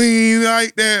 We ain't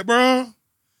like that, bro.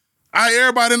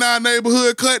 Everybody in our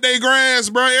neighborhood cut their grass,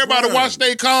 bro. Everybody wash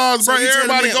their cars, bro.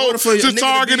 Everybody go to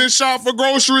Target and shop for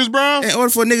groceries, bro. In order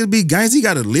for a nigga to be gangster, he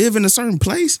gotta live in a certain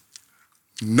place.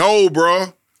 No,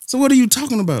 bro. So what are you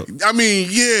talking about? I mean,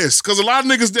 yes, because a lot of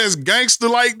niggas that's gangster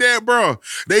like that, bro,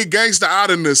 they gangster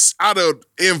out of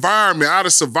environment, out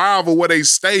of survival where they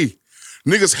stay.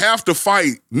 Niggas have to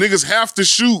fight. Niggas have to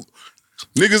shoot.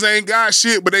 Niggas ain't got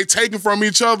shit, but they taking from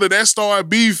each other. That start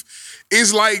beef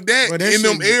is like that, bro, in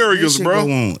them areas, that bro.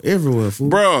 Go on everywhere, fool.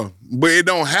 Bro, but it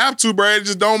don't have to, bro. It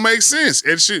just don't make sense.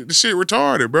 The shit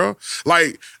retarded, bro.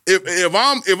 Like if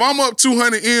I'm up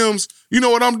 200 M's, you know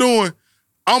what I'm doing?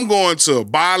 I'm going to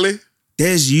Bali.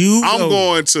 That's you. I'm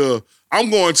going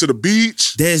to the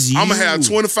beach. That's you. I'm gonna have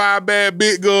 25 bad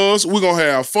big girls. We're gonna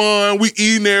have fun. We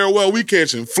eating there well. We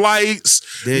catching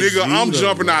flights. That's nigga, I'm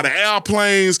jumping out of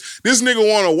airplanes. This nigga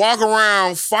wanna walk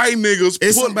around, fight niggas,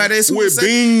 it's somebody with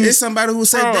beans. It's somebody who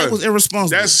said that was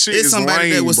irresponsible. That shit it's is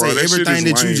somebody lame, that would bro. say everything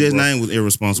that you just named was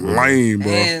irresponsible. Lame,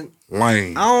 bro. And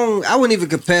lame. I wouldn't even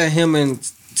compare him and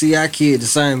T.I. Kid the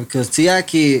same because T.I.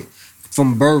 Kid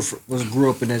from birth grew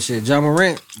up in that shit. Ja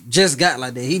Morant just got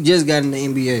like that. He just got in the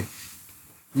NBA.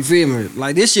 You feel me?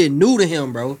 Like this shit new to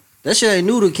him, bro. That shit ain't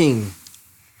new to King.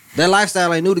 That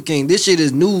lifestyle ain't new to King. This shit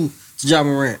is new to Ja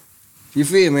Morant. You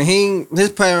feel me?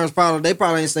 His parents probably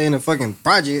ain't staying in fucking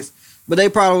projects, but they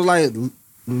probably like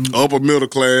upper middle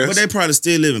class. But they probably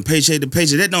still living paycheck to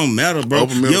paycheck. That don't matter, bro.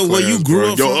 Upper middle class, where you grew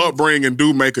bro. up Your from, upbringing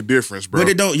do make a difference, bro. But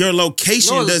it don't. Your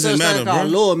location doesn't matter, bro.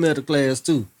 Lower middle class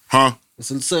too. Huh? It's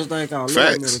a such thing called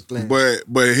lower middle Facts. class.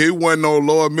 But he wasn't no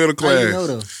lower middle class. How you know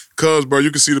though? Cause, bro,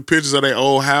 you can see the pictures of their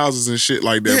old houses and shit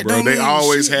like that, That bro. don't They mean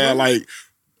always shit, had bro.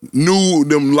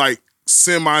 like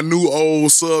semi-new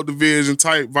old subdivision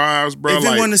type vibes, bro. If it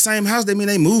wasn't the same house, they mean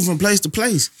they move from place to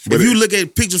place. If you look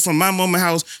at pictures from my mama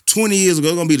house 20 years ago,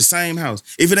 it's gonna be the same house.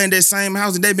 If it ain't that same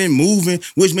house, then they been moving,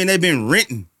 which mean they been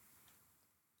renting.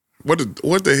 What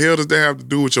the hell does that have to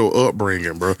do with your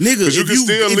upbringing, bro? Nigga,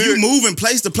 if live. you moving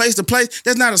place to place to place,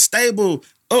 that's not a stable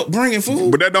upbringing,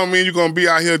 fool. But that don't mean you're gonna be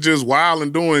out here just wild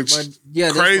and doing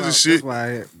crazy shit. That's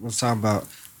why I was talking about.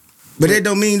 But that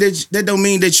don't mean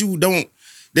that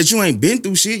you ain't been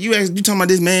through shit. You talking about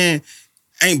this man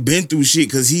ain't been through shit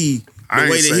because I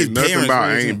ain't saying nothing about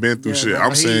I ain't been through shit.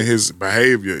 I'm saying his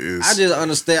behavior is. I just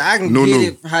understand. I can get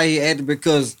it how he acted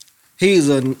because he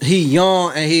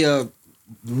young and he a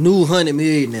new 100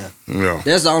 millionaire. Yeah.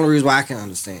 That's the only reason why I can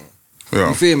understand. Yeah.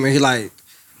 You feel me? He like,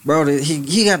 bro,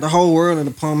 he got the whole world in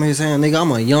the palm of his hand. Nigga,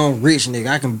 I'm a young, rich nigga.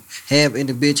 I can have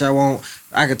any bitch I want.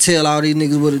 I can tell all these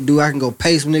niggas what to do. I can go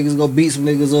pay some niggas, go beat some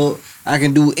niggas up. I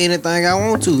can do anything I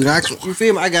want to. And you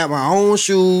feel me? I got my own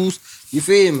shoes. You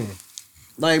feel me?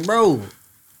 Like, bro,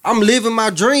 I'm living my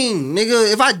dream.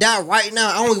 Nigga, if I die right now,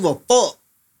 I don't give a fuck.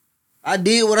 I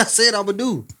did what I said I would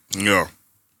do. Yeah.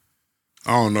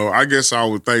 I don't know. I guess I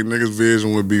would think niggas'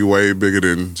 vision would be way bigger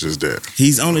than just that.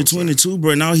 He's only 22,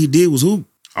 bro, and all he did was hoop.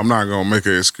 I'm not gonna make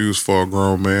an excuse for a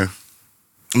grown man.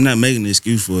 I'm not making an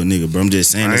excuse for a nigga, bro. I'm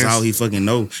just saying that's all he fucking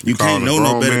know. You can't know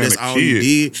no better. That's all you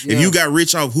did. Yeah. If you got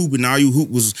rich off hooping, all you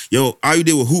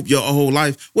did was hoop your whole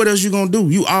life. What else you gonna do?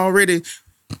 You already,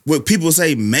 what people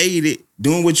say, made it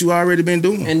doing what you already been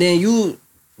doing. And then you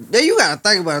gotta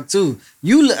think about it too.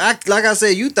 Like I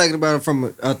said, you thinking about it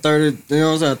from a 30, you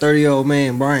know what I'm saying, a 30-year-old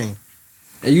man brain.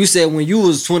 And you said when you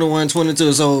was 21,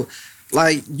 22, so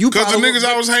like you. Because the niggas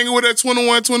I was hanging with at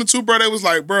 21, 22, bro, they was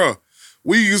like, bro,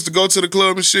 we used to go to the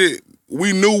club and shit.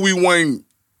 We knew we wasn't.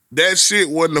 That shit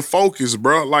wasn't the focus,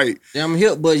 bro. Like, yeah, I'm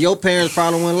hip, but your parents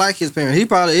probably wouldn't like his parents. He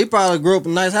probably grew up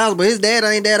in a nice house, but his dad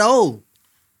ain't that old.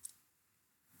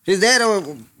 His dad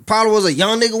probably was a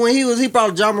young nigga when he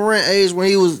probably Ja Morant age when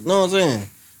he was, you know what I'm saying,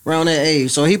 around that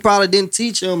age. So he probably didn't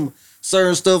teach him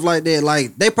certain stuff like that.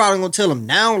 Like they probably gonna tell him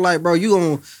now, like, bro, you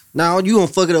gonna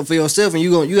fuck it up for yourself, and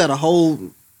you got a whole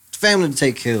family to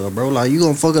take care of, bro. Like you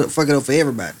gonna fuck it up for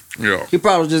everybody. yeah. He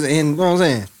probably just you know what I'm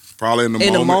saying, Probably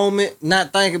in the moment,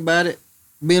 not thinking about it,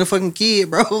 being a fucking kid,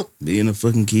 bro. Being a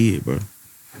fucking kid, bro.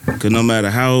 Cause no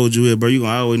matter how old you is, bro, you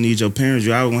gonna always need your parents.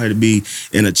 You always gonna have to be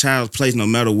in a child's place, no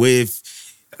matter where.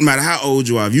 No matter how old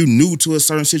you are, if you new to a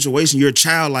certain situation, you're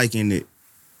childlike in it.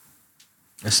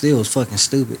 That still was fucking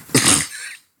stupid.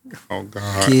 Oh,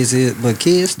 God.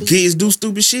 Kids do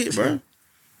stupid shit, bro.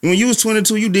 When you was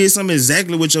 22, you did something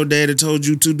exactly what your daddy told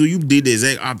you to do. You did the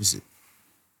exact opposite.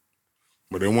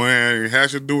 But it ain't had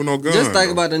shit to do with no gun. Just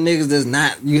think about the niggas that's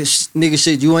not nigga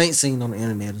shit you ain't seen on the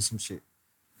internet or some shit.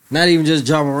 Not even just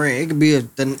Ja Morant. It could be a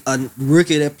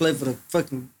rookie that played for the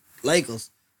fucking Lakers.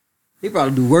 He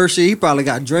probably do worse shit. He probably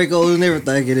got Dracos and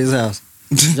everything at his house.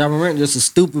 Ja Morant just a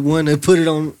stupid one that put it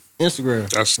on Instagram.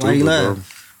 That's stupid, bro.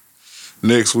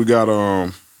 Next, we got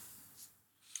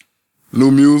new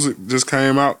music just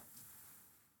came out.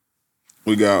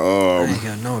 We got I ain't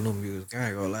got no new music. I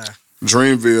ain't gonna lie.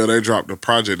 Dreamville, they dropped the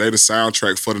project. They the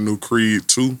soundtrack for the new Creed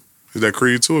 2. Is that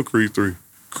Creed 2 or Creed 3?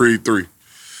 Creed 3.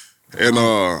 And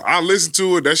I listened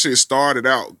to it. That shit started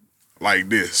out like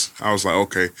this. I was like,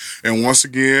 okay. And once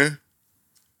again,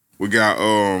 we got,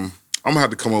 I'm going to have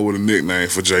to come up with a nickname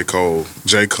for J. Cole.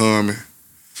 J. Coming.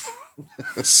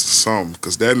 Something.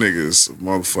 Because that nigga is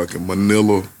motherfucking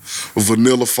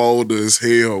vanilla folder as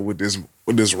hell with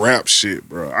this rap shit,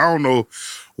 bro. I don't know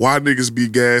why niggas be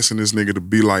gassing this nigga to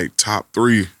be like top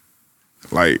 3.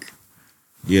 Like,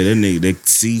 yeah, that nigga, that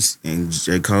C and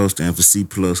J. Cole stand for C+,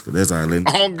 because that's all they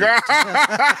oh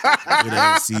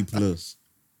God. C+.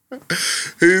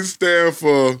 He stand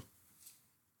for,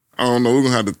 I don't know, we're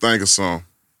gonna have to think of something.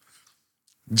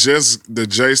 The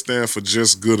J stand for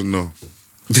just good enough.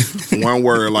 One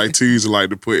word, like Teaser like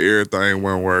to put everything in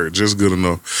one word, just good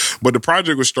enough. But the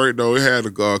project was straight though. It had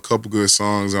a couple good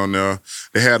songs on there.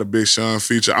 They had a Big Sean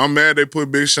feature. I'm mad they put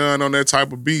Big Sean on that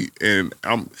type of beat, and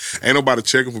ain't nobody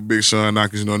checking for Big Sean now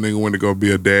because nigga went to go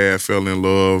be a dad, fell in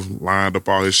love, lined up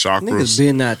all his chakras. Niggas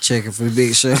been not checking for the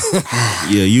Big Sean.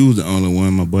 Yeah, you was the only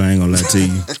one, my boy. I ain't gonna lie to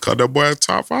you. Cause that boy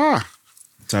top 5.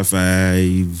 Top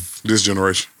 5. This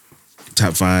generation.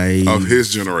 Top 5. Of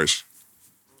his generation.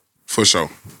 For sure.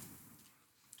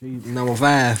 Number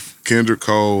 5. Kendrick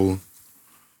Cole.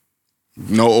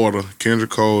 No order. Kendrick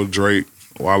Cole, Drake,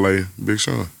 Wale, Big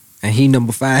Sean. And he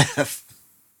number 5.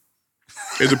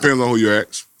 It depends on who you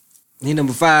ask. He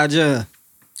number 5, John.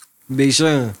 Big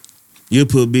Sean. You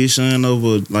put Big Sean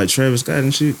over like Travis Scott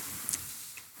and shit?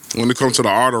 When it comes to the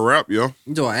art of rap, yo.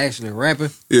 You doing actually rapping?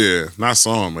 Yeah, not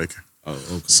song making. Oh,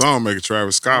 okay. Song making,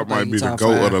 Travis Scott might be the top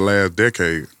GOAT 5. of the last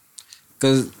decade.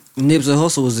 Because Nipsey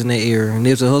Hussle was in that era.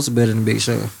 Nipsey Hussle better than Big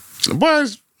Sean.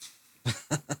 Boys,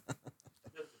 that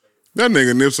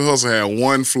nigga Nipsey Hussle had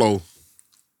one flow.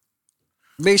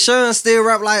 Big Sean still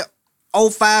rap like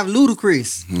 05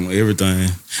 Ludacris. Everything.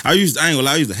 I ain't gonna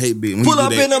lie, I used to hate Big. Pull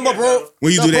up in them, bro.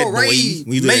 When you do that, boy. Parade,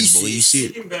 When you do that, boy, Macy's.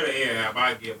 shit. Getting better air,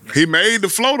 I give him. He made the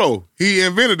flow though. He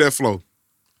invented that flow.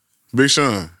 Big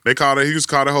Sean. He used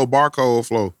to call that whole barcode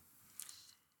flow.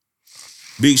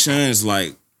 Big Sean's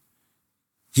like,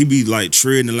 he be like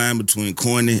treading the line between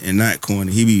corny and not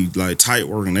corny. He be like tight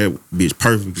working that bitch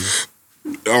perfectly.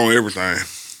 On everything.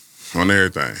 On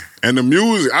everything. And the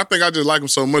music, I think I just like him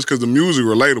so much because the music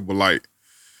relatable. Like,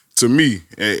 to me,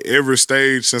 at every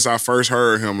stage since I first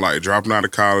heard him, like dropping out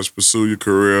of college, pursue your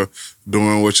career,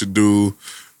 doing what you do,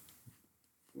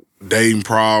 dating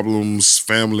problems,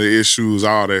 family issues,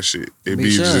 all that shit. It Big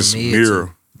be Sean just mid,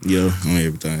 mirror. Yeah, on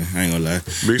everything. I ain't gonna lie.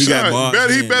 Big He Sean, got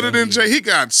bars, he man, better bro. than Jay. He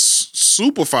got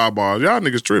super fire bars. Y'all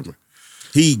niggas tripping.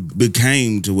 He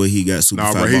became to where he got super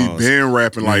Nah, five bro, he balls. been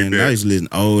rapping like Man, I that. used to listen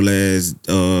to old ass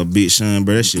Big Sean,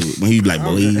 bro. That shit when he like,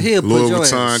 boy, He'll put Louis your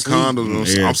Vuitton ass to sleep.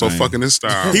 condoms. I'm so Everything. fucking in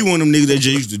style. he one of them niggas that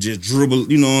just used to just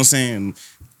dribble. You know what I'm saying?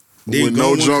 With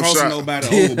no jump crossing shot. nobody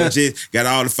over, but just got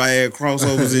all the fire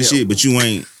crossovers and shit. But you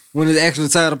ain't. When it's actually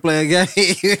time to play a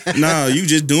game. Nah, you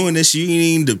just doing that shit. You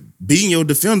ain't even beating your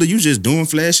defender. You just doing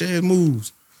flash ass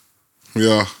moves.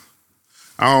 Yeah.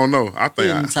 I don't know. I He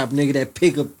think the type of nigga that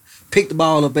pick the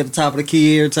ball up at the top of the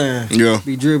key every time. Yeah.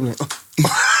 Be dribbling.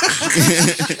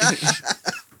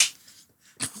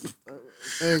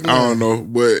 I don't know,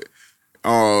 but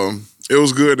it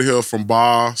was good to hear from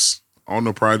Boss on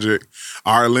the project.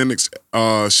 Ari Lennox,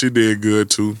 she did good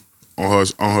too on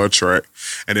her track.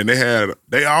 And then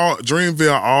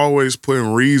Dreamville always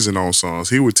putting Reason on songs.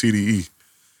 He with TDE.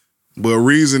 But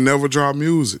Reason never dropped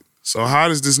music. So how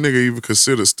does this nigga even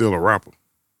consider still a rapper?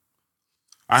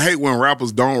 I hate when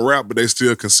rappers don't rap, but they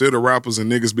still consider rappers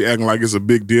and niggas be acting like it's a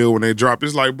big deal when they drop.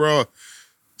 It's like, bro,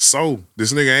 so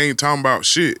this nigga ain't talking about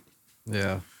shit.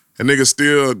 Yeah. And nigga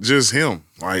still just him.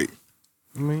 Like,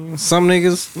 I mean, some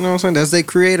niggas, you know what I'm saying? That's their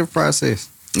creative process.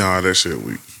 nah, that shit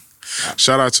weak.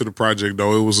 Shout out to the project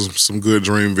though. It was some good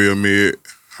Dreamville mid.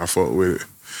 I fuck with it.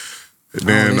 And I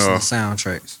then don't listen to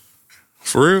soundtracks.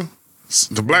 for real,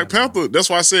 the Black Panther. That's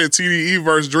why I said TDE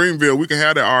versus Dreamville. We can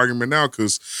have that argument now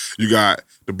because you got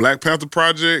the Black Panther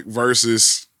project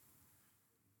versus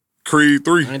Creed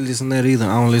 3. I ain't listen to that either.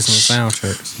 I don't listen to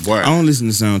soundtracks. Boy, I don't listen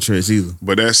to soundtracks either.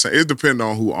 but it depends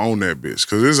on who own that bitch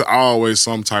because there's always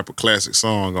some type of classic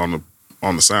song on the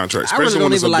soundtrack. I really Especially don't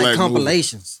when it's a even like black movie.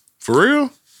 compilations. For real?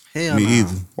 Hell Me no.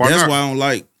 either. Why That's not? why I don't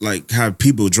like how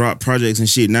people drop projects and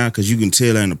shit now, because you can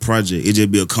tell in the project it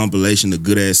just be a compilation of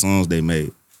good ass songs they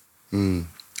made.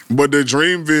 But the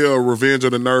Dreamville Revenge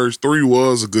of the Nerds 3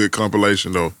 was a good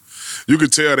compilation though. You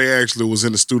could tell they actually was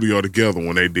in the studio together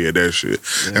when they did that shit.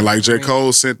 And like J.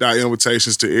 Cole sent out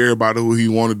invitations to everybody who he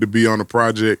wanted to be on the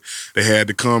project. They had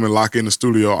to come and lock in the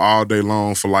studio all day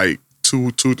long for like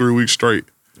 3 weeks straight.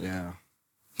 Yeah.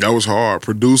 That was hard.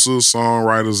 Producers,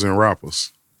 songwriters, and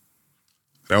rappers.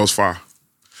 That was fire.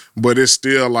 But it's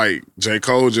still like J.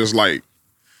 Cole just like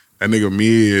that nigga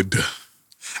mid.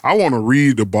 I want to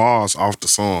read the bars off the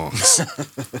songs.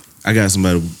 I got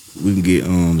somebody we can get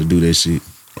to do that shit.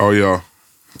 Oh yeah.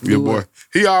 Yeah, Do boy. it.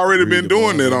 He already been the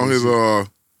doing bars that on off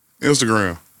his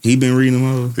Instagram. He been reading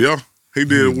them all. Yeah. He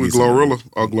did it with Get some. Glorilla,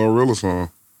 a Glorilla song.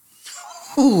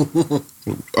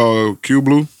 Q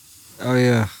Blue. Oh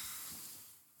yeah.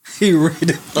 He read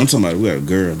it. I'm talking about we got a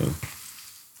girl though.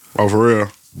 Oh, for real.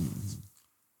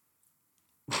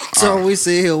 So we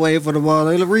sit here waiting for the ball.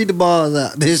 Like, read the balls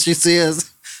out. Then she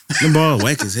says, Them ball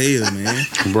whack as hell, man.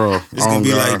 Bro. It's gonna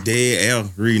be like Dead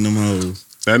Al reading them hoes.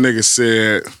 That nigga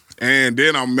said, and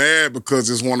then I'm mad because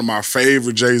it's one of my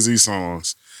favorite Jay-Z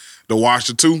songs. The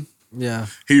Watcher 2. yeah.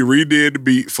 He redid the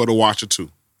beat for The Watcher 2.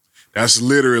 That's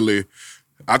literally,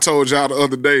 I told y'all the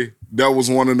other day, that was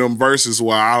one of them verses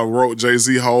where I wrote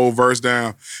Jay-Z whole verse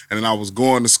down, and then I was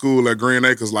going to school at Green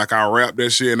Acres like I rapped that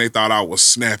shit, and they thought I was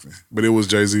snapping, but it was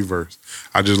Jay-Z verse.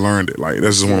 I just learned it. Like,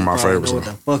 that's just one of my Probably favorites. know what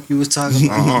the fuck you was talking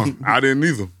about. I didn't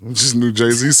either. I just knew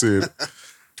Jay-Z said it.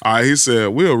 All right, he said,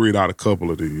 we'll read out a couple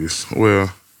of these.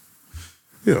 Well,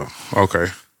 yeah, okay.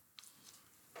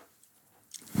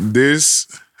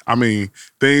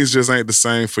 Things just ain't the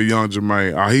same for Young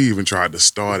Jermaine. He even tried to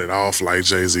start it off like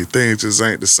Jay-Z. Things just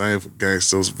ain't the same for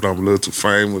gangsters, but I'm a little too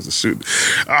famous to shoot.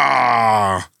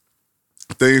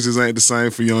 Things just ain't the same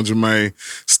for Young Jermaine.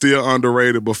 Still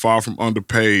underrated, but far from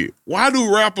underpaid. Why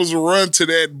do rappers run to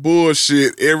that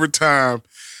bullshit every time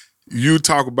you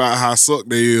talk about how suck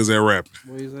they is at rapping?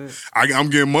 What you say? I'm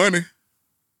getting money.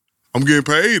 I'm getting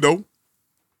paid, though.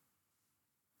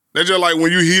 That's just like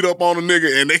when you heat up on a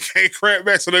nigga and they can't crack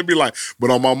back, so they be like,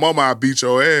 but on my mama, I beat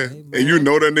your ass. Hey, and you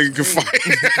know that nigga can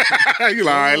fight. You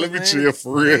like, all right, let me chill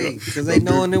for real. Because they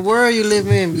know in the world you live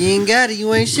in, you ain't got it,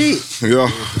 you ain't shit. Yeah.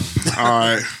 All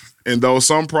right. And though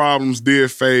some problems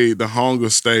did fade, the hunger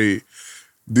stayed.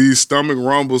 These stomach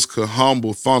rumbles could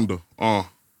humble thunder.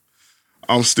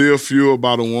 I'm still fueled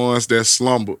by the ones that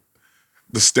slumbered.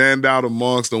 The standout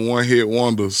amongst the one-hit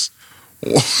wonders.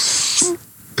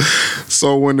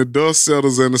 So when the dust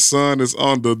settles and the sun is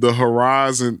under the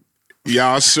horizon,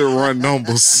 y'all should run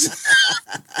numbers.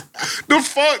 The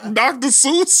fuck, Dr.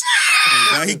 Seuss?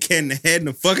 Why he can't head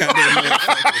the fuck out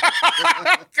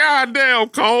there? God damn,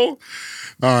 Cole.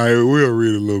 All right, we'll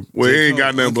read a little. Well, he ain't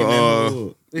got nothing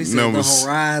but They said numbers. the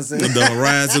horizon. The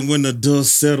horizon when the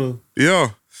dust settle. Yeah.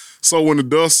 So when the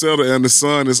dust settles and the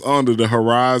sun is under the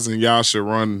horizon, y'all should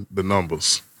run the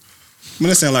numbers. Man,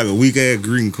 that sound like a weak ass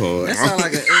green card. That sound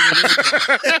like an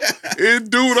It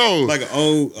do though. Like an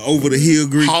old over the hill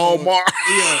green card. Hallmark.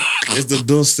 Yeah. It's the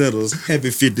dust settles. Happy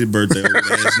 50th birthday, old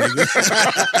ass nigga.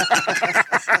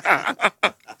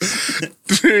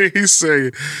 He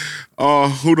say,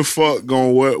 who the fuck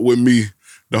gonna what with me?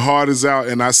 The heart is out,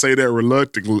 and I say that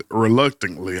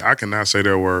reluctantly. I cannot say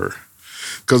that word.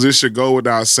 Cause it should go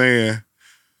without saying,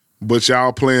 but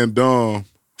y'all playing dumb.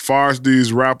 Far as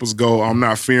these rappers go, I'm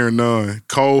not fearing none.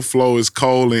 Cold flow is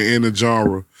cold and in the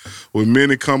genre. With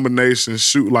many combinations,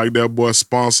 shoot like that boy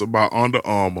sponsored by Under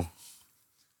Armour.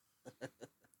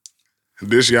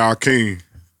 This y'all king.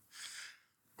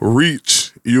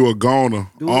 Reach, you a goner.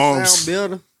 Do it Arms.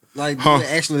 sound better? Like, do it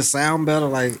actually sound better?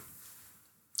 Like,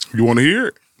 You want to hear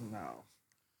it? no.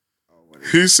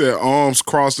 He said arms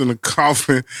crossed in the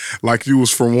coffin like you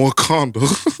was from Wakanda.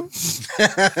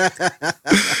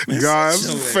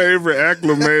 God's favorite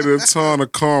acclimated ton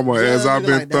of karma as I've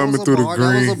been thumbing through the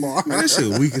green. Man, that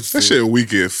shit weak as fuck. That shit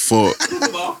weak as fuck.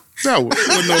 That was,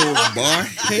 With no bar.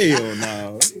 Hell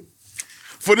no.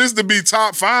 for this to be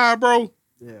top 5, bro,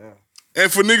 Yeah.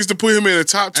 and for niggas to put him in the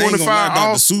top I ain't gonna 25 lie, Dr.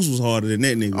 off, Seuss was harder than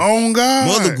that nigga. on God.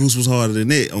 Mother Goose was harder than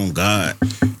that. On God.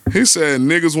 He said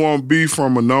niggas want beef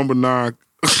from a number 9.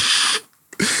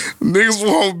 Niggas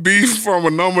want beef from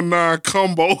a number 9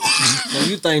 combo. So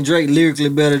you think Drake lyrically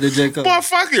better than J. Cole? Boy,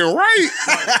 fucking right.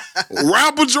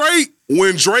 Rapper Drake,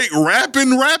 when Drake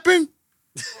rapping,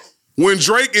 when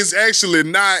Drake is actually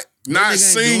not That nigga ain't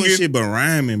singing, doing shit but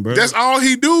rhyming, bro. that's all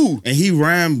he do. And he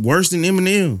rhymed worse than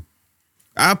Eminem.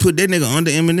 I put that nigga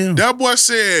under Eminem. That boy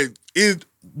said,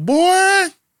 boy,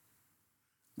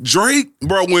 Drake,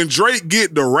 bro, when Drake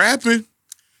get the rapping,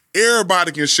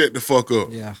 everybody can shut the fuck up.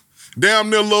 Yeah. Damn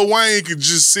near Lil Wayne could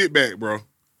just sit back, bro.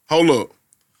 Hold up.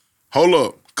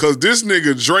 Cause this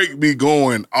nigga Drake be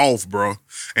going off, bro.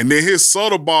 And then his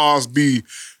subtle bars be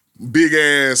big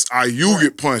ass you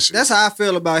get punched. That's how I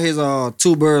feel about his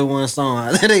Two Birds, One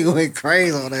Stone. That nigga went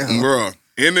crazy on that. Bro.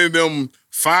 And then them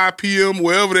 5 p.m.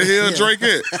 wherever the hell Yeah. Drake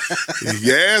at.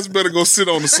 Your ass better go sit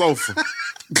on the sofa.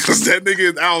 Cause that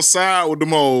nigga is outside with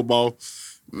them old ball.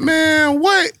 Man,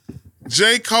 what?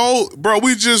 J. Cole, bro,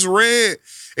 we just read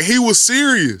and he was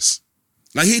serious.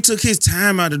 Like he took his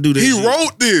time out to do this. He shit.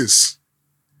 wrote this.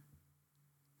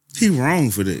 He wrong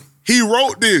for that. He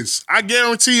wrote this. I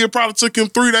guarantee it probably took him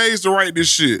 3 days to write this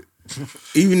shit.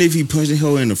 Even if he punched the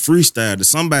hoe in the freestyle,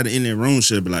 somebody in that room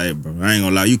should be like, hey, bro, I ain't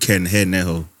gonna lie, you can't head in that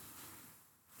hoe.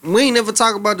 We ain't never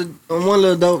talk about the one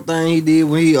little dope thing he did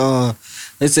when he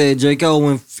they said J. Cole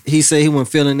when he said he wasn't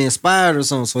feeling inspired or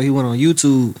something, so he went on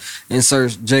YouTube and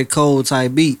searched J. Cole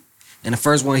type beat. And the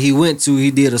first one he went to, he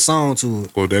did a song to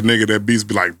it. Well, that nigga that beats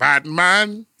be like,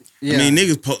 Batman. Yeah. I mean,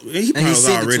 niggas, he probably was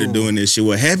already doing this shit.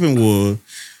 What happened was,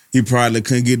 he probably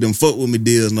couldn't get them fuck with me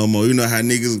deals no more. You know how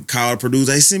niggas call a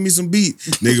producer, hey, send me some beat.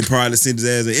 Nigga probably sent his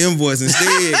ass an invoice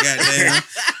instead, goddamn.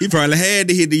 He probably had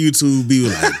to hit the YouTube beat,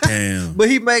 was like, damn. But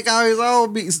he make all his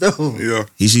own beats though. Yeah.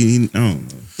 I don't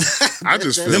know. I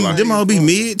just feel like Them all be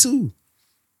mid too.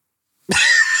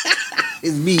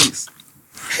 His beats.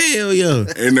 Hell yeah.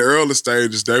 in the early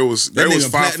stages, they was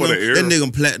fought for the era. That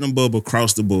nigga platinum bub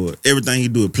across the board. Everything he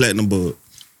do is platinum bub.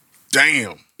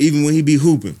 Damn. Even when he be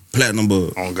hooping, platinum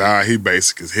bub. On God, he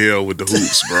basic as hell with the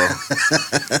hoops, bro.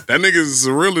 That nigga is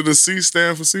really the C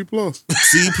stand for C+.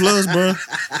 C plus, bro.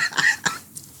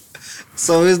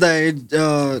 So his name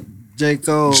J.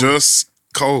 Cole. Just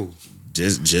Cole.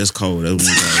 Just Cole. That's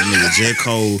what that nigga J.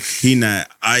 Cole. He not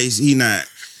ice. He not.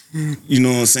 You know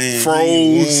what I'm saying?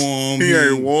 Froze. He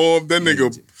ain't warm. That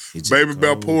nigga He baby J.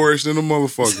 about Cole. porridge than a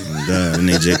motherfucker. Oh God, that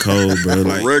nigga J. Cole, bro.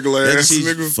 Like Regular that ass shit,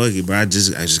 nigga. Fuck it, bro. I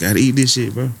just gotta eat this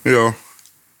shit, bro. Yeah.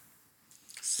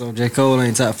 So J. Cole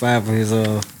ain't top 5 for his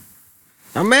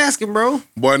I'm asking, bro.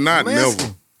 But not I'm never.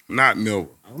 asking. Not never.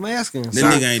 I'm asking. That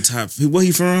nigga ain't top. Where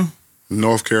he from?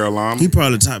 North Carolina. He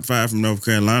probably top 5 from North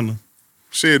Carolina.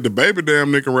 Shit, the baby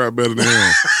damn nigga rap better than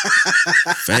him.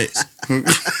 Facts.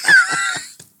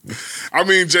 I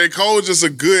mean, J. Cole just a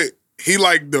good, he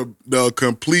like the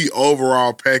complete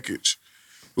overall package.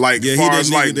 Like, Yeah, as he far that as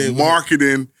nigga like that-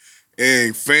 marketing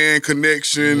and fan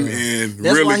connection and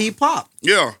That's really. why he popped.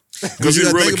 Yeah. Because he You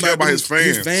gotta really think care about them- his fans.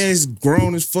 His fans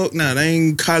grown as fuck now. They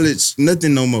ain't college,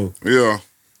 nothing no more. Yeah.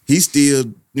 He still,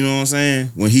 you know what I'm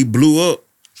saying? When he blew up,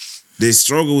 the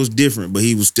struggle was different, but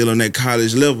he was still on that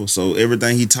college level. So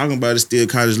everything he talking about is still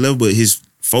college level, but his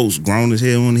folks grown as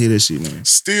hell want to hear that shit, man.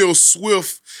 Still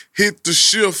swift, hit the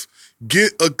shift,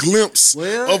 get a glimpse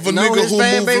Well, of a no, nigga his who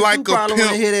fan move base like do a probably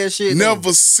wanna hear pimp. that shit, though. Never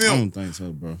I simp. don't think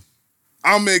so, bro.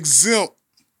 I'm exempt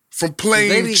from They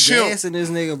playing be chimp. gassing this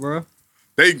nigga, bro.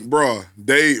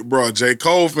 J.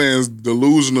 Cole fans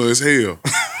delusional as hell.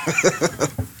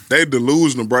 They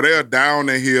delusional, bro. They're down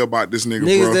in here about this nigga,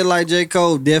 Niggas bro. that like J.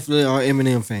 Cole definitely are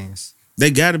Eminem fans.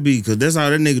 They gotta be, because that's all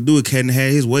that nigga do. It can't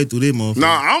have his way through this motherfucker.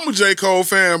 Nah, I'm a J. Cole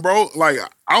fan, bro. Like,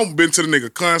 I've been to the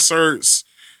nigga concerts,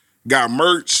 got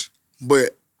merch,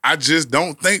 but I just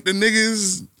don't think the nigga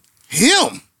is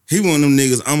him. He one of them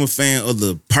niggas, I'm a fan of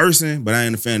the person, but I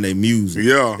ain't a fan of their music.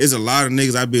 Yeah. There's a lot of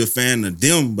niggas I be a fan of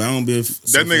them, but I don't be a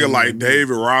That nigga like David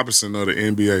Robinson of the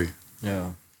NBA.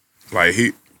 Yeah. Like,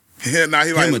 he Him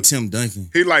or like Tim Duncan.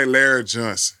 he like Larry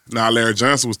Johnson. Nah, Larry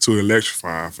Johnson was too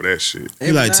electrifying for that shit.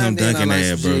 He like Every Tim now and then Duncan I like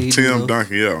ass, some bro. shit he do, Tim though.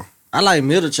 Duncan, yeah. I like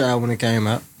Middle Child when it came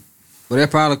out. But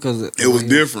that probably because It was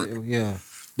different. Yeah.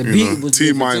 The You beat know, was T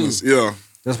different minus, too. yeah.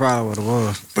 That's probably what it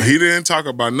was. But he didn't talk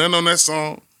about nothing on that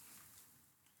song.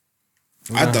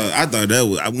 I thought that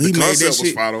was when he The made that concept was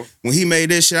shit. fire though. When he made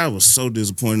that shit, I was so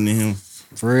disappointed in him.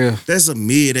 For real. That's a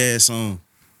mid ass song.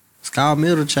 It's called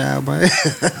Middle Child, man.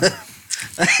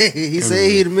 He said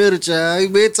he the middle child. He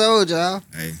been told y'all.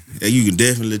 Hey, you can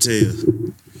definitely tell.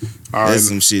 All right, That's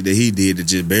some shit that he did that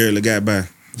just barely got by.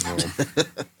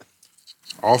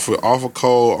 off of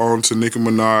Cole on to Nicki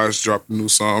Minaj dropped a new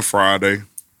song Friday.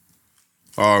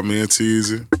 Me and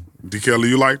Teasy. D. Kelly,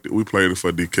 you liked it? We played it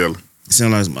for D. Kelly. It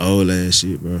sound like some old ass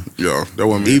shit, bro. Yeah, that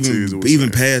wasn't me and Teasy. was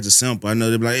Even saying. past the sample, I know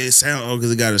they be like, it sound old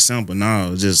because it got a sample.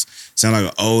 No, it just sound like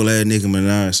an old ass Nicki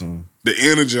Minaj song. The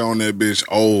energy on that bitch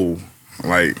old.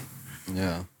 Like,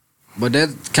 Yeah. But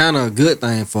that's kind of a good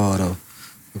thing for her, though.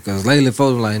 Because lately,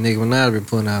 folks like, nigga, Minaj been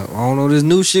putting out, I don't know this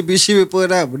new shit she been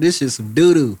putting out, but this shit some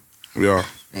doo-doo. yeah.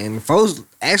 And folks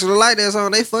actually like that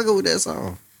song. They fucking with that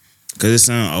song. Because it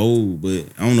sound old, but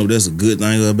I don't know if that's a good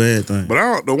thing or a bad thing.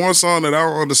 But the one song that I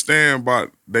don't understand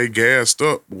about they gassed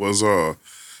up was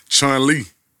Chun Li.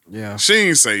 Yeah. She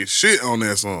ain't say shit on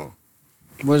that song.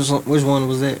 Which one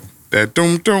was that? That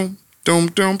doom doom doom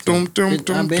doom doom doom I've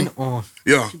doom. been doom. on.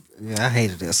 Yeah. Yeah, I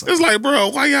hated that song. It's like, bro,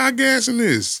 why y'all gassing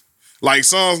this? Like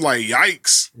songs like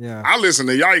Yikes. Yeah. I listen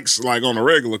to Yikes like on a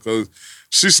regular because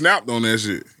she snapped on that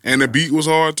shit. And the beat was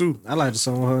hard too. I like the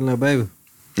song with her and that baby.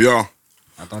 Yeah.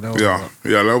 I thought that was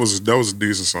Yeah, that was a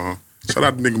decent song. Shout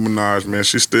out to Nicki Minaj, man.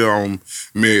 She still on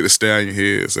Meg Thee Stallion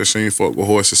head. Said she ain't fucked with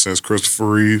horses since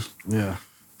Christopher Reeve. Yeah.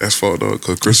 That's fucked up,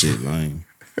 cause That Christopher. shit lame.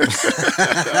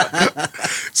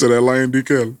 So that Lane D.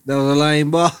 Kelly. That was a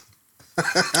lame ball.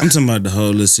 I'm talking about the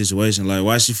whole little situation. Like,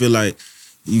 why she feel like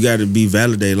you got to be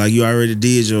validated? Like, you already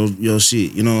did your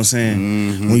shit. You know what I'm saying?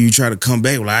 Mm-hmm. When you try to come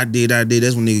back, well, I did.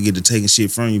 That's when nigga get to taking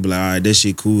shit from you. Be like, all right, that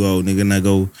shit cool, old nigga. Now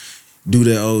go do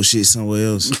that old shit somewhere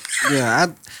else. Yeah,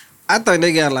 I think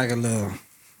they got like a little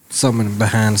something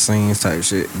behind the scenes type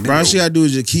shit. Bro, all she gotta do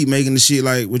is just keep making the shit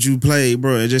like what you played,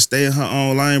 bro, and just stay in her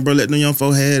own lane, bro. Let them young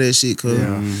folk have that shit, cuz.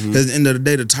 Because at the end of the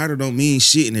day, the title don't mean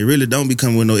shit, and it really don't be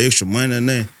coming with no extra money or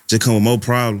nothing. Just come with more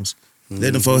problems.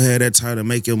 Let them folk have that title,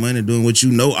 make your money doing what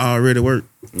you know already work.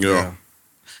 Yeah.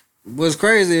 What's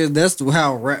crazy is that's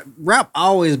how rap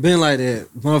always been like that.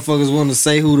 Motherfuckers want to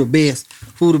say who the best.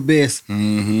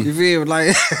 Mm-hmm. You feel me?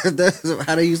 Like that's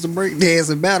how they used to break dance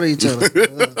and battle each other.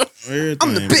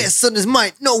 I'm the best on this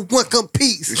mic. No one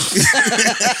competes.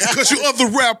 Because you other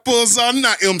rappers are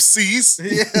not MCs.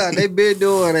 Yeah, they been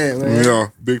doing that, man. Yeah,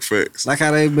 big facts. Like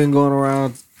how they been going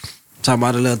around talking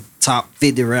about the little top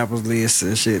 50 rappers list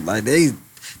and shit. Like they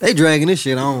dragging this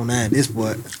shit on now at this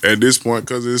point. At this point,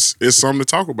 because it's something to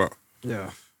talk about.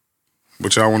 Yeah.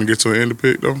 But y'all want to get to an end of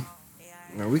pick, though?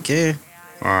 No, we can.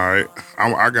 All right.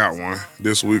 I got one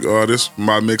this week. This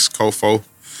my Mexico foe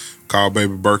called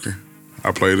Baby Birkin.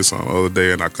 I played this on the other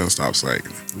day and I couldn't stop singing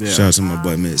it. Yeah. Shout out to my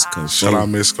boy Mexico. Shout out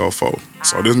Mexico foe.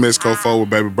 So this Mexico foe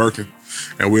with Baby Birkin.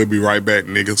 And we'll be right back,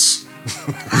 niggas.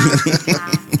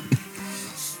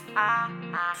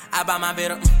 I buy my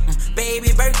bitter, Baby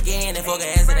Birkin, and fuck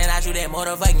ass, and then I shoot that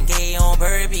motherfucking K on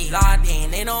Burpee. Locked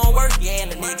in, they don't work, yeah,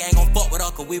 and the nigga ain't gon' fuck with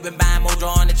her, cause we been buying more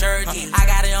draw in the church. I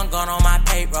got a young gun on my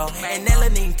payroll, and that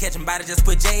little nigga catch him by to just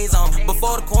put J's on.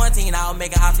 Before the quarantine, I was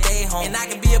making off stay home. And I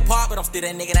can be a part, but I'm still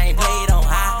that nigga that ain't played on.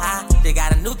 They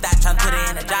got a new thought, tryna put it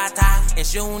in a jaw tie. And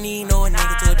she don't need no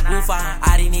nigga to the roof on.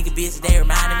 All these nigga bitches, they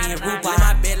reminding me of RuPaul.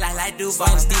 My bed like do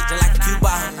phone stick just like a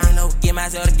coupon. You know, get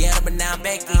myself together, but now I'm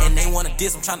back in. And they wanna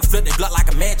diss, I'm tryna flip their block like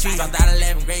a mattress. Dropped out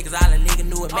 11th grade, cause all the nigga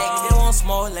knew it make it. They want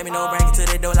smoke, let me know, bring it to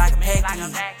their door like a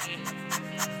package.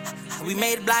 We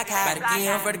made a block high, gotta get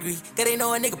him for the degree. Cause they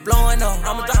know a nigga blowing up.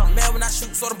 I'ma drop the mail when I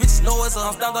shoot, so the bitches know it's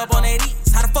up. I'm stuck up on that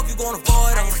east. How the fuck you gonna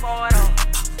avoid them?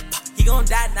 He gon'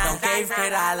 die now. Don't give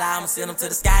credit, I'ma send him to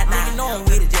the sky now. Nigga know I'm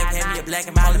with it, just hand me a black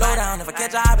and white low down. If I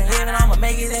catch a hop in heaven, I'ma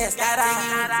make his ass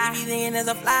skydive. Everything is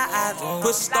a fly eye zone.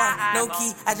 Push a start, no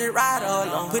key, I just ride all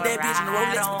alone. Put that bitch in the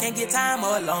Rolex, can't get time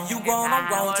all alone. You grown, I'm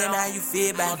grown, tell me how you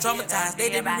feel about it. Traumatized,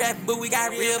 they just be rapping, but we got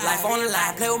real life on the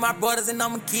line. Play with my brothers and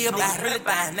I'ma kill black. Really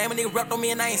fine, name a nigga rep on me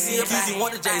and I ain't see it. Easy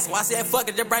want the J, so I said fuck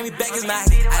it, just bring me back his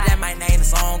mind. I just might name the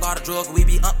song, all the drugs, we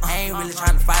be I ain't really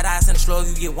trying to fight, I send a slug,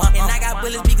 you get one. And I got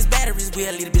bullets, because batteries,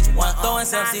 we'll lead a bitch one. Throwing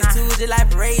 762 just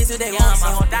like parades, so they want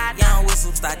some. Young with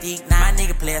superstar deep. My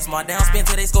nigga play smart, they don't spin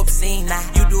till they scope the scene. Now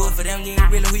you do it for them, you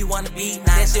ain't really who you wanna be.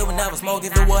 Now that shit will never smoke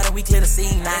if the water we clear the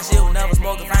scene. Now that shit will never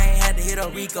smoke if I ain't had to hit a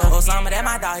Rico. Osama, that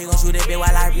my dog, he gon' shoot that bitch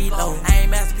while I reload. I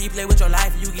ain't Master P, play with your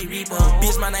life, you get repo.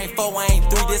 Bitch, my name 4, I ain't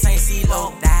 3, this ain't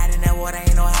CeeLo. Died in that water,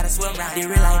 ain't know how to swim around. Did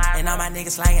real life, and all my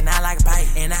niggas slanging out like a pipe.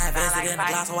 And I invested in a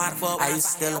glass, so why the fuck? I used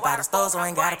to steal up out the store, so I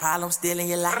ain't got a problem stealing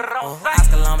your life.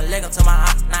 Oscar Lama, leg up to my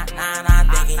ox, nah.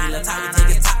 Thinking he look top, we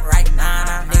take his top right,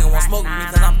 nah. Nigga won't smoke with me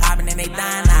cause I'm popping and they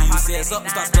dying now. You set us up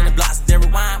and start spinning blocks and then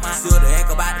rewind mine. Still the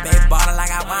echo about the baby bottle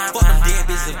like I wine. Fuck them dead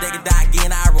bitches, if they can die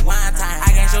again, I rewind time.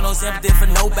 I can't show no sympathy for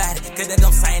nobody, cause that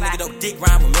dumb same nigga don't dick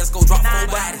rhyme when Mexico drop 4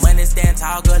 bodies. Money stand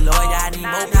tall, good lord, y'all need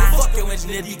more people. Fuck your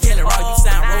engineer, you kill it raw, you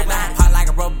sound robot. Pop like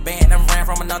a rubber band, never ran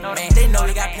from another man. They know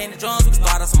we got plenty drums, we can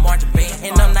start us a marching band.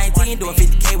 And I'm 19 doing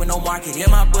 50K with no market.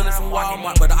 Yeah, my bullets from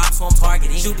Walmart, but the ops who I'm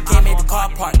targeting. Shoot the came at the car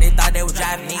park, they thought they was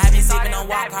driving me. I been sipping on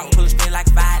Walmart, pull a spin like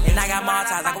a violin. I got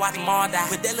Maltese, I can watch them all die.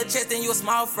 With that little chest and you a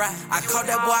small fry. I caught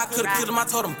that boy, I could've killed him, I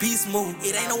told him be smooth.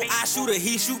 It ain't no I shooter,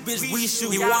 he shoot, bitch, we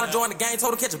shoot. He wanna join the game,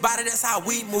 told him catch a body, that's how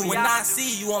we move. When I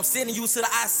see you, I'm sending you to the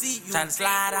I see you. Tryna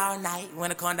slide all night,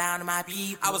 when it come down to my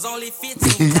peep. I was only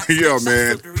 15. Yeah,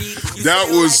 man. That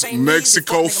was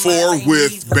Mexico 4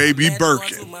 with Baby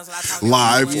Birkin,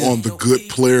 live on the Good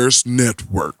Players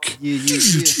Network. Yeah.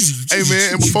 Hey,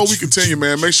 man, and before we continue,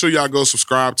 man, make sure y'all go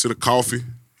subscribe to the Kofi.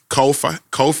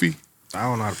 I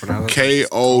don't know how to pronounce it.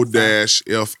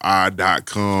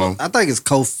 KO-FI.com. I think it's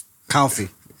coffee.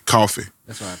 Coffee.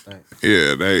 That's what I think.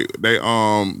 Yeah, they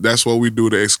that's what we do,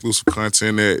 the exclusive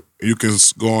content that you can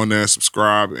go on there and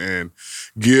subscribe and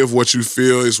give what you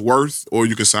feel is worth, or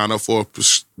you can sign up for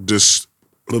this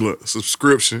little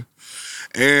subscription.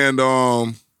 And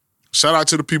shout out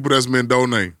to the people that's been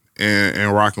donating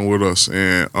and rocking with us.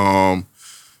 And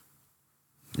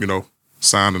you know,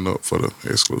 signing up for the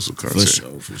exclusive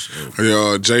content. For sure.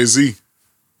 Yeah, Jay-Z.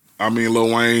 I mean,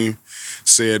 Lil Wayne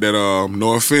said that,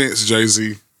 no offense,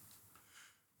 Jay-Z,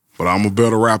 but I'm a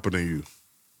better rapper than you.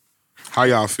 How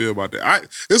y'all feel about that?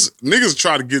 This niggas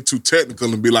try to get too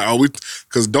technical and be like,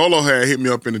 because Dolo had hit me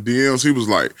up in the DMs. He was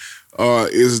like,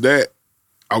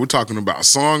 are we talking about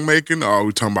song making or are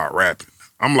we talking about rapping?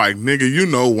 I'm like, nigga, you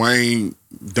know Wayne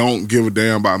don't give a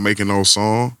damn about making no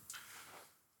song.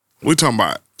 We talking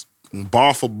about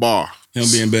bar for bar. Him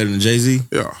being better than Jay-Z?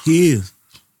 Yeah. He is.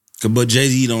 But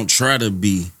Jay-Z don't try to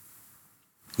be.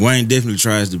 Wayne definitely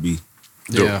tries to be.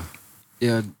 Yeah.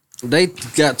 Yeah. They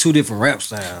got two different rap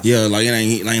styles. Yeah, like it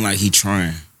ain't like he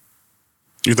trying.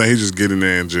 You think he just get in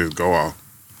there and just go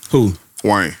off? Who?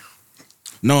 Wayne.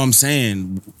 No, I'm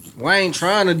saying Wayne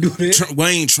trying to do that.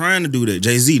 Wayne trying to do that.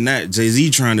 Jay-Z not.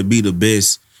 Jay-Z trying to be the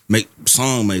best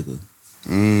song maker.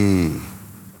 And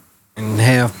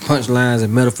have punchlines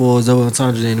and metaphors over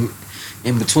tons in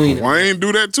between. Wayne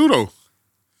do that too though.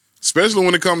 Especially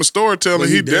when it comes to storytelling, Well,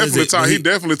 he does definitely it,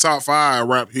 definitely top 5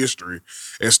 rap history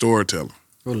at storytelling.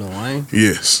 Who, Lil Wayne?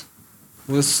 Yes.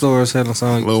 What storytelling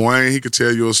song? Lil Wayne, he could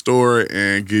tell you a story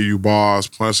and give you bars,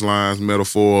 punchlines,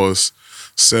 metaphors,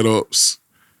 setups.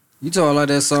 You talking like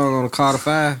that song on the Carter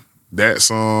 5? That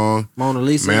song, Mona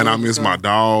Lisa. Man, I Miss My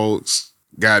Dogs.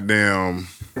 Goddamn.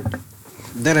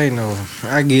 That ain't no.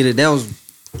 I get it. That was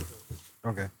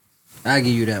okay. I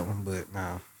give you that one, but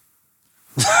nah.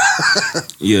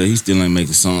 Yeah, he still ain't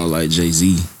making songs like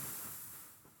Jay-Z.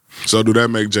 So do that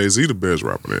make Jay-Z the best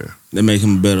rapper then? They make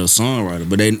him a better songwriter.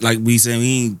 But they, like we said, we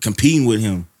ain't competing with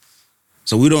him.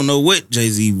 So we don't know what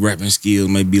Jay-Z rapping skills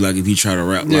may be like if he try to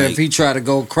rap if he try to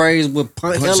go crazy with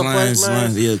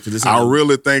punchlines. Yeah, cause I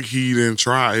really think he didn't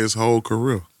try his whole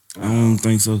career. I don't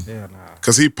think so. Yeah, nah.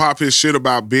 Because he popped his shit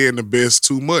about being the best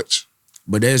too much.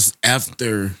 But that's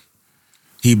after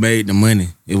he made the money.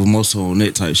 It was most on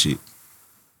that type shit.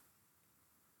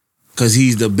 Cause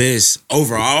he's the best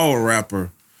overall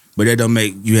rapper, but that don't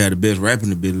make you have the best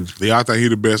rapping ability. Yeah, I think he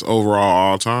the best overall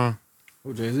all time.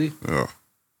 Who, Jay-Z? Yeah.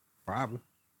 Probably.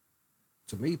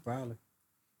 To me, probably.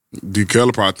 D.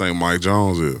 Kelly probably think Mike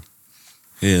Jones is.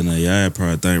 Hell no, y'all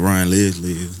probably think Ryan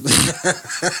Leslie is.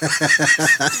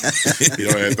 You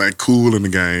know, everything cool in the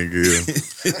game,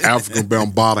 yeah. African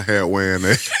Bambaataa hat wearing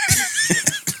that.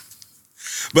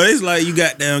 But it's like you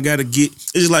gotta get.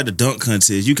 It's just like the dunk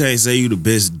contest. You can't say you the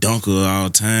best dunker of all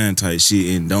time type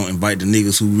shit and don't invite the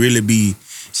niggas who really be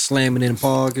slamming in the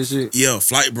park and shit. Yeah,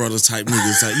 Flight Brothers type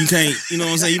niggas. Like, you can't, you know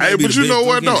what I'm saying? You Hey, be but the you know best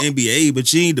what, dunker though? in the NBA,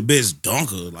 but you ain't the best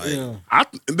dunker. Like, Yeah.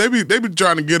 They be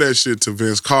trying to get that shit to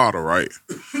Vince Carter, right?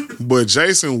 But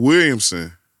Jason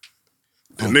Williamson,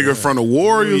 the nigga from the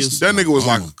Warriors, that nigga was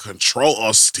like a control.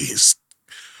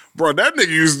 Bro, that nigga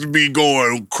used to be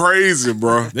going crazy,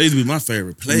 bro. they used to be my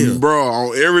favorite player. Bro,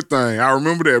 on everything. I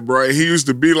remember that, bro. He used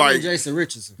to be like Jason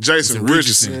Richardson. Jason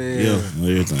Richardson. Yeah,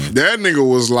 everything. That nigga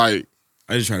was like,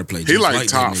 I just try to play. he just like that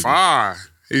top nigga. 5.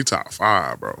 He top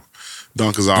 5, bro.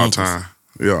 Dunkers all Dunkers. time.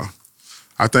 Yeah.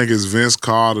 I think it's Vince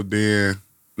Carter, then,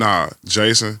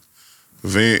 Jason,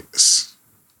 Vince,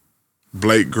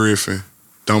 Blake Griffin,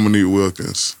 Dominique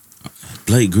Wilkins.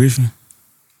 Blake Griffin.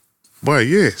 But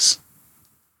yes.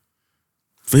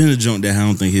 For him to jump that, I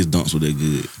don't think his dunks were that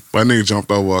good. But that nigga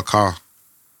jumped over a car.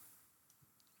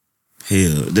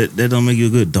 Hell, that don't make you a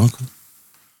good dunker.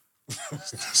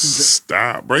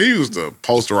 Stop, bro. He used to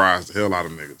posterize the hell out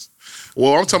of niggas.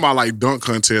 Well, I'm talking about like dunk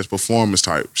contest performance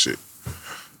type shit.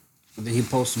 He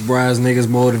posterized niggas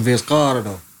more than Vince Carter,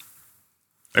 though.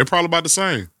 They probably about the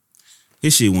same.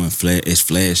 His shit wasn't flat. It's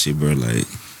flashy, bro. Like,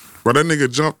 Bro, that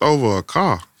nigga jumped over a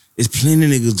car. it's plenty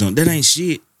of niggas jump. That ain't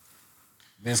shit.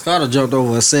 Vince Carter jumped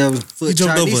over a 7-foot He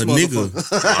jumped Chinese over a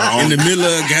nigga in the middle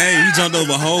of a game. He jumped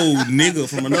over a whole nigga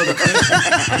from another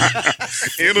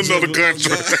country. In another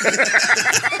country.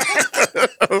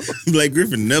 Blake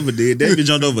Griffin never did. That bitch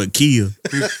jumped over a Kia.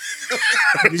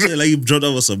 He said like he jumped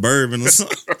over a Suburban or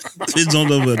something. He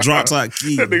jumped over a drop top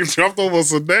Kia. That nigga jumped over a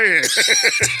sedan.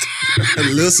 A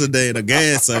little sedan, a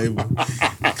gas saver.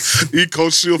 Eco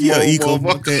shift Yeah, mode. eco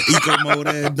motherfucker. mode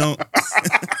ass dunk.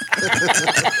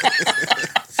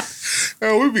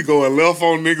 Hell, we be going left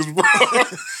on niggas, bro.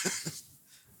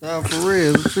 Nah, for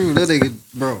real, it's true. That nigga,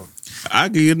 bro. I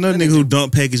give you another nigga who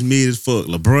dunk package mid as fuck.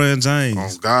 LeBron James.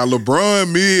 Oh God,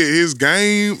 LeBron mid his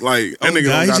game, like that Oh, nigga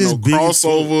God, don't got he no just big as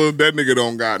fuck. crossover. That nigga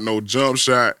don't got no jump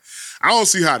shot. I don't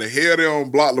see how the hell they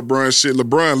don't block LeBron shit.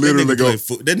 LeBron literally go,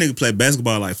 that nigga play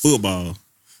basketball like football.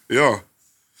 yeah.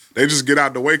 They just get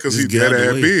out the way because Just he get that out the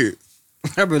ass way. big.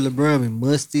 I bet LeBron be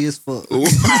musty as fuck.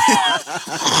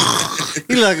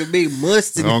 He like a big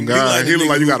musty. Oh God, he look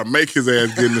like you gotta make his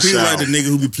ass get in the He shower. like the nigga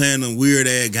who be playing them weird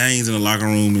ass games in the locker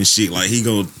room and shit. Like he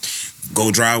go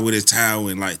drive with his towel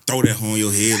and like throw that on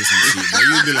your head or some shit. But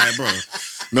you be like, bro.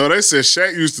 No, they said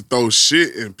Shaq used to throw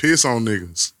shit and piss on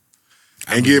niggas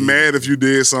and get mad if you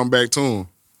did something back to him.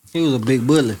 He was a big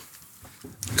bully.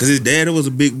 Cause his dad was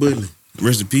a big bully.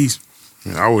 Rest in peace.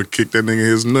 I would kick that nigga in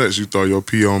his nuts. You throw your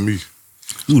pee on me.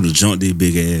 You would have jumped this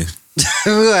big ass.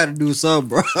 We gotta do something,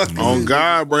 bro. On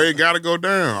God, bro, it gotta go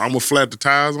down. I'm gonna flat the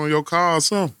tires on your car or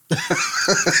something.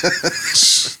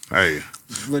 Hey,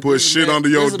 But put there's a shit man- under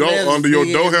your there's a door man that's your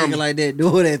big door ass nigga handle. like that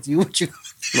doing that to you. What you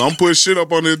I'm putting shit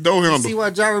up on his door see handle. why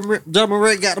John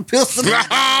Morant got a pistol? No,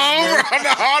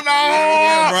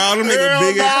 Bro, them niggas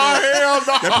big as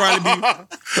fuck.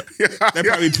 That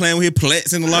probably be playing with his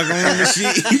plats in the locker room and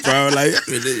shit. He probably like,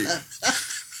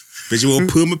 bitch, you won't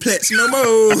pull my plats no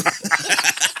more.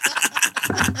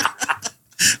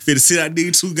 Finna sit out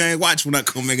there 2 game watch when I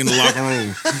come back in the locker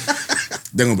room.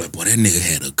 They gonna be like, boy, that nigga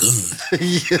had a gun.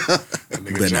 Yeah.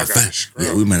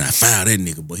 We might not fire that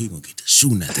nigga, but he gonna get the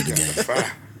shooting after the game.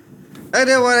 Ain't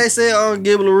that why they said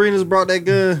Gable Arenas brought that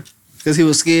gun? Because he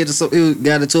was scared he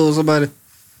got into it with somebody.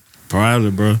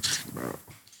 Probably, bro.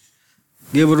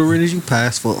 Gable Arenas, you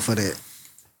pass fuck for that.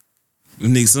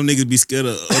 Some niggas be scared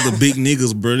of other big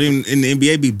niggas, bro. Them in the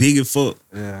NBA be big as fuck.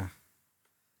 Yeah.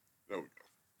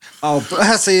 Oh,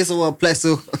 I said so.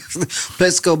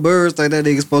 Plexico Birds think that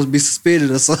nigga supposed to be suspended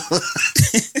or something.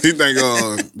 He think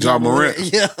John Morant.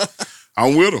 Yeah.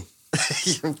 I'm with him.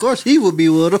 Of course he would be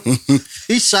with him.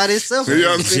 He shot himself.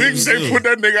 Yeah, niggas, they put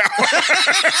that nigga out.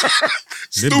 That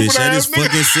Stupid bitch shot ass his nigga.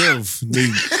 fucking self.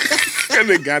 Nigga. And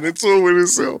they got into it with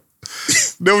himself.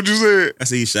 That what you said? I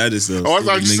said he shot himself. Oh, I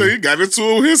thought you Nigga. said he got into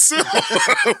it with himself.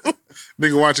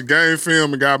 Nigga watch a game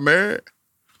film and got mad.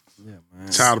 Yeah, man.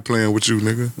 Tired of playing with you,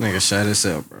 nigga. Nigga shot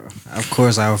himself, bro. Of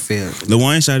course I would feel. Lil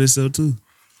Wayne shot himself too.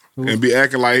 And be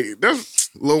acting like that's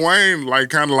Lil Wayne, like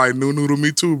kind of like new to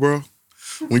me too, bro.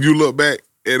 When you look back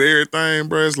at everything,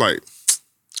 bro, it's like,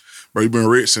 bro, you been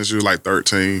rich since you was like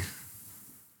 13.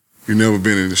 You never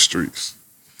been in the streets.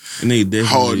 Nigga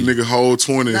Whole definitely. nigga whole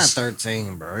 20s Not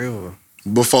 13, bro. It was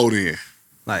before then.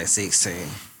 like 16.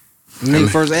 Nigga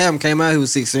first album came out, he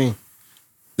was 16.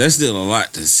 That's still a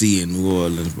lot to see in New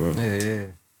Orleans, bro. Yeah.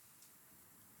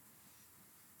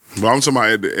 But I'm talking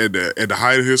about at the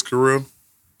height of his career.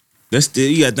 That's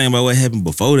still, you gotta think about what happened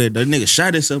before that. That nigga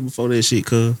shot himself before that shit,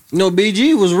 cuz. You know,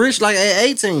 BG was rich like at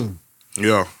 18.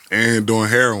 Yeah, and doing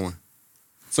heroin.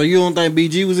 So you don't think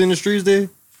BG was in the streets there?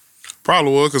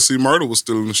 Probably was because Murder was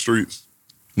still in the streets.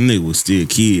 Them niggas was still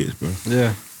kids, bro.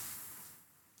 Yeah.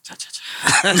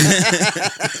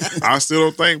 I still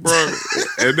don't think, bro,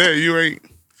 at that you ain't.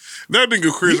 That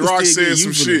nigga Chris You Rock still said get some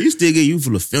youthful- shit. You still get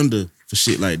youthful offender for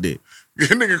shit like that. That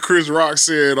nigga Chris Rock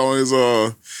said on his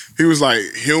he was like,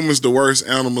 humans the worst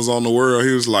animals on the world.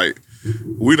 He was like,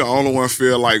 we the only one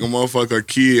feel like a motherfucker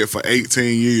kid for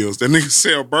 18 years. That nigga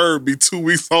said a bird be 2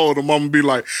 weeks old, the mama be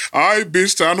like, all right,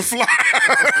 bitch, time to fly.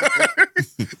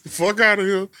 Fuck out of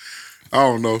here. I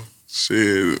don't know.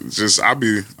 Shit, just I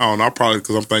don't know, probably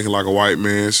because I'm thinking like a white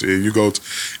man. Shit, you go,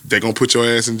 they gonna put your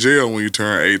ass in jail when you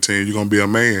turn 18. You gonna be a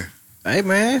man. Hey,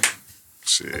 man.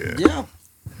 Shit. Yeah.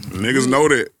 Niggas know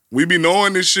that. We be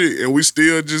knowing this shit and we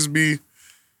still just be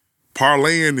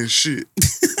parlaying this shit.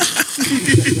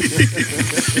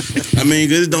 I mean,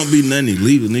 cause it don't be nothing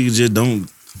illegal. Niggas just don't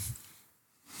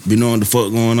be knowing the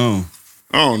fuck going on.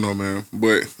 I don't know, man.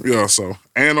 But yeah, so.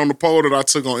 And on the poll that I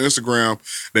took on Instagram,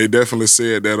 they definitely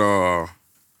said that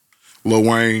Lil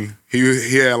Wayne,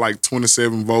 he had like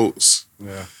 27 votes.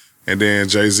 Yeah. And then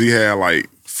Jay-Z had like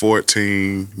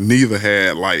 14. Neither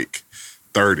had like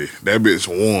 30. That bitch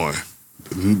won.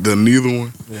 The neither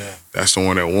one, Yeah. that's the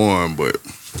one that won, but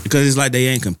Because it's like they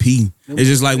ain't competing. It's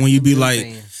just like when you be like,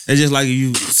 it's just like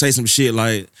you say some shit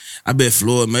like, I bet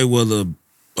Floyd Mayweather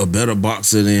a better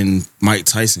boxer than Mike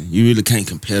Tyson. You really can't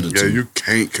compare the yeah, two. you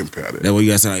can't compare that. That way you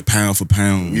gotta say like pound for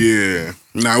pound. Yeah.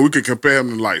 Now we could compare him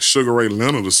to like Sugar Ray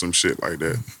Leonard or some shit like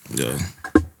that. Yeah.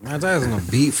 Mike Tyson gonna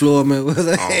beat Floyd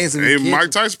Mayweather. Hey,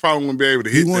 Mike Tyson probably wouldn't be able to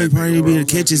hit He that. won't probably nigga, be bro. able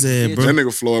to catch his ass, bro. That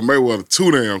nigga Floyd Mayweather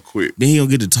too damn quick. Then he gonna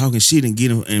get to talking shit and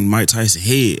get him in Mike Tyson's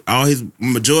head. All his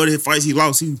majority of his fights he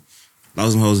lost them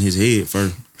hoes in his head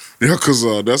first. Yeah, cause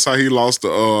that's how he lost to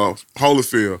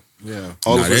Holyfield. Yeah. Nah, that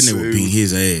Holyfield nigga said- beat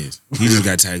his ass. He just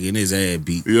got tired of getting his ass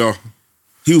beat. Yeah.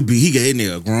 He gave that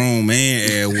nigga a grown man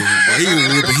ass whooping, boy. He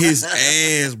was whooping his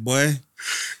ass, boy.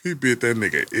 He bit that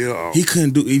nigga ear off. He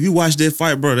couldn't do. If you watch that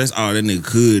fight, bro, that's all that nigga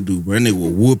could do, bro. That nigga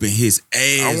was whooping his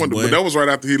ass. I wonder, boy. but that was right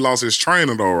after he lost his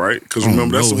trainer, though, right? Because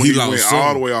remember, that's when he went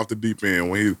all the way off the deep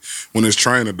end when his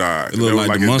trainer died. It looked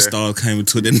like the monster came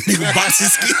into that nigga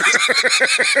box's skin.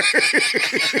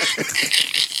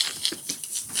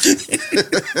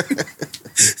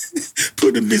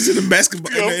 Put the bitch in the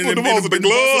basketball. Yeah, put them on the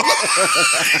glove.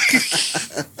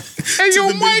 Hey,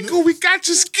 yo, Michael, we got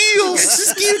your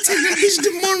skills. Take that bitch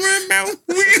to Monroe Mountain.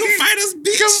 Come fight us,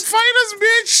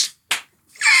 bitch.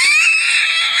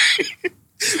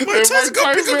 Hey, Mike Tyson,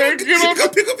 go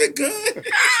pick up your gun.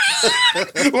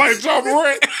 like John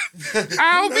Morant.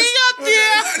 I'll be up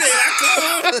there.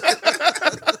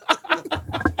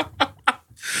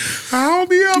 I'll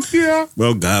be up there.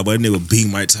 Bro, God, boy, that nigga beat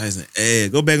Mike Tyson ass.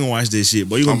 Go back and watch this shit,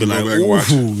 boy. You gonna be like,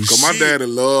 ooh, because my daddy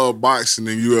loved boxing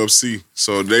and UFC,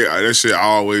 so that shit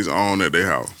always on at their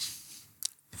house.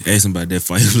 Ask him about that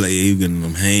fight. He was like, yeah, you getting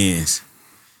them hands.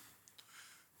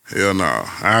 Hell nah.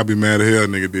 I'd be mad at hell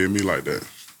nigga did me like that.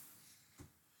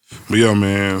 But yeah,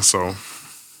 man, so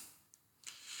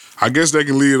I guess they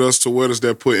can lead us to where does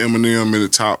that put Eminem in the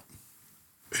top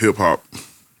hip hop.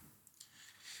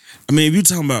 I mean, if you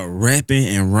talking about rapping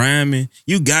and rhyming,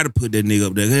 you gotta put that nigga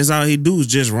up there. Cause all he do is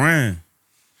just rhyme.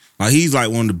 Like he's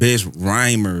like one of the best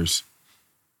rhymers.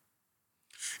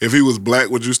 If he was black,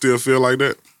 would you still feel like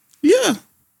that? Yeah.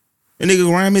 That nigga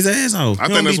rhyme his ass off. I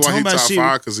think that's why he top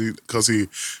five, cause he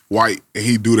white and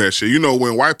he do that shit. You know,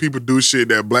 when white people do shit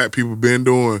that black people been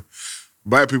doing,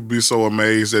 black people be so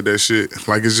amazed at that shit.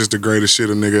 Like it's just the greatest shit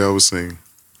a nigga ever seen.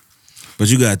 But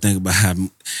you gotta think about how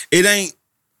it ain't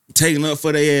taking up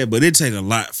for their ass, but it take a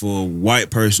lot for a white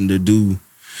person to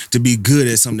be good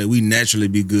at something that we naturally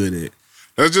be good at.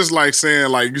 That's just like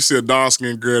saying, like, you see a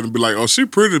dark-skinned girl and be like, oh, she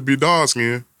pretty to be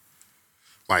dark-skinned.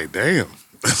 Like, damn,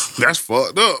 that's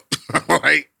fucked up.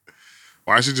 Like,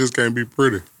 why she just can't be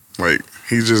pretty? Like,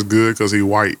 he's just good because he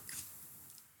white.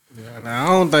 Yeah, now, I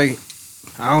don't think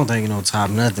he no top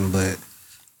nothing, but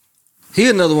he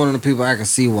another one of the people I can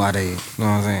see why they, you know what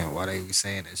I'm saying, why they be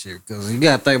saying that shit. Because you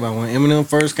got to think about when Eminem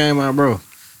first came out, bro.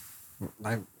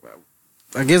 Like,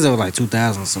 I guess it was like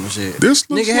 2000 or some shit. This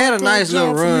nigga had a nice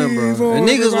little run, bro. And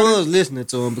niggas was listening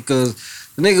to him because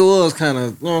the nigga was kind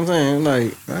of, you know what I'm saying,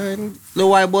 like,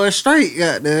 little white boy straight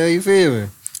got there, you feel me?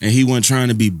 And he wasn't trying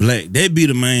to be black. That be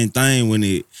the main thing when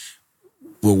it,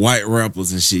 with white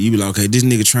rappers and shit. You be like, okay, this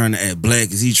nigga trying to act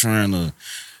black. Is he trying to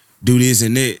do this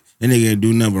and that? That nigga ain't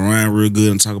do nothing but rhyme real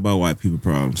good and talk about white people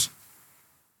problems.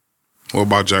 What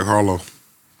about Jack Harlow?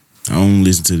 I don't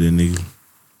listen to that nigga.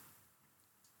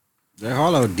 Jack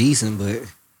Harlow decent, but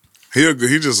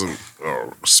he just a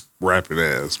rapping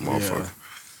ass motherfucker.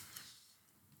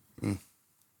 Yeah.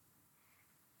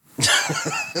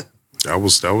 That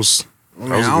was a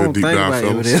good deep dive,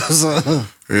 fellas.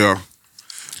 Yeah.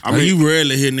 I mean, you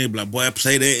rarely hear nigga like, boy,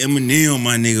 play that Eminem,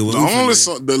 my nigga.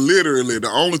 The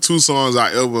only two songs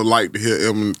I ever liked to hear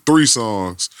Eminem, 3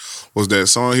 songs, was that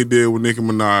song he did with Nicki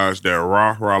Minaj, that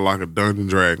Rah Rah Like a Dungeon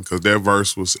Dragon, because that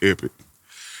verse was epic.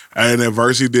 And that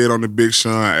verse he did on the Big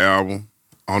Sean album,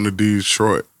 on the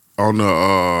Detroit, on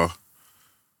the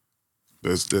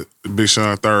Big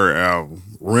Sean 3rd album,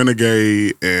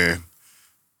 Renegade, and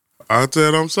I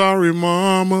said, I'm sorry,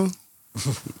 mama.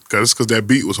 Cause that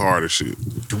beat was hard as shit.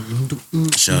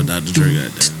 Shout out to Dre,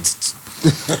 goddamn.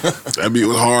 That beat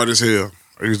was hard as hell.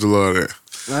 I used to love that.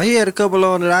 Now, he had a couple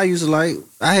on that I used to like.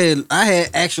 I had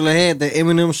actually had the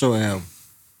Eminem Show album.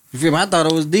 You feel me? I thought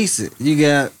it was decent. You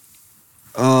got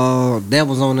that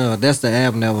was on there. That's the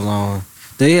album that was on.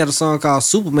 Then he had a song called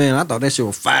Superman. I thought that shit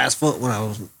was fire as fuck when I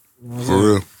was For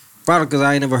real. Probably because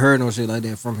I ain't never heard no shit like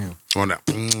that from him. On that.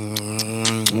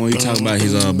 When he talk about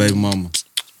his baby mama.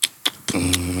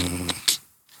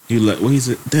 He like, what he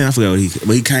said? Damn, I forgot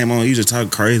but he came on, he just talking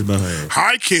crazy about her.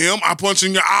 Hi, Kim. I punch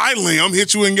in your eye limb,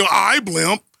 hit you in your eye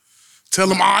blimp. Tell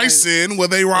them I sin where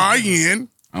they ride in.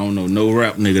 I don't know no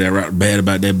rap nigga that rap bad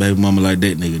about that baby mama like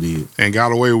that nigga did. And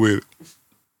got away with it.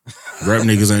 Rap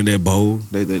niggas ain't that bold.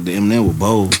 The Eminem was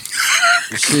bold.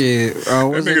 Shit.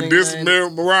 That nigga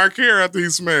dissed Mariah Carey after he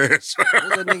smashed.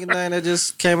 What's that nigga name that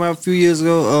just came out a few years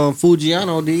ago?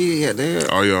 Fujiano did. Yeah,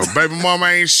 oh, yeah. Baby mama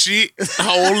ain't shit.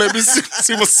 Oh, let me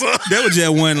see my son. That was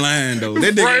just one line, though.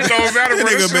 That nigga, right, don't matter, bro.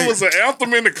 That shit was an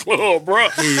anthem in the club, bro.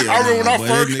 Yeah, I remember when I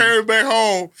first came back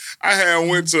home, I had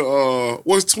went to,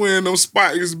 what's twin them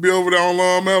spot used to be over there on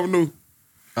Long Avenue?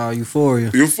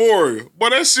 Euphoria.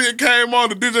 But that shit came on.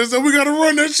 The DJ said, we gotta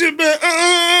run that shit back.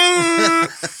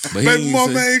 Baby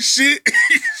mama ain't shit.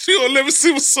 She gonna let me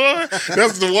see my son.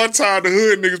 That's the one time the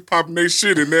hood niggas popping their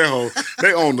shit in their home.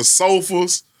 They on the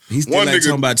sofas. He's still One like nigga-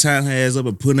 talking about tying her ass up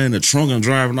and putting her in the trunk and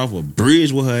driving off a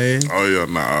bridge with her ass. Oh yeah,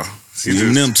 nah. He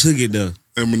Eminem took it though.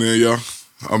 Eminem, y'all.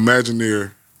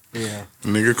 Imagineer. Yeah.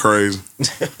 Nigga crazy.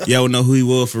 Y'all know who he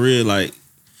was for real. Like,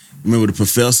 remember the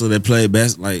professor that played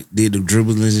did the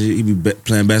dribbles and shit? He be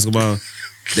playing basketball.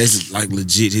 That's like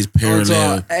legit his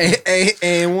parallel.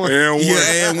 And one. And one.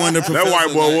 Yeah, and one the That professor.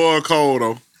 white boy was cold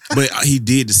though. But he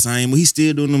did the same. He's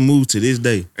still doing the move to this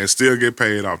day. And still get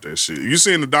paid off that shit. You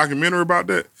seen the documentary about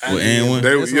that? With and one.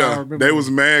 That's what I remember. They was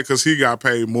mad because he got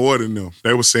paid more than them.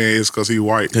 They was saying it's because he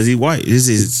white. Because he white. It's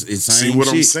same See what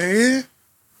shit. I'm saying?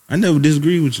 I never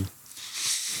disagree with you.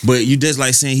 But you just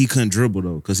like saying he couldn't dribble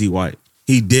though, because he white.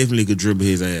 He definitely could dribble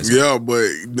his ass. Yeah, but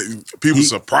people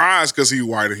surprised because he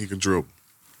white and he can dribble.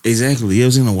 Exactly. You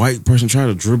ever seen a white person try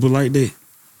to dribble like that?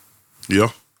 Yeah.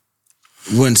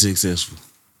 Wasn't successful.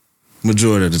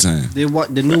 Majority of the time.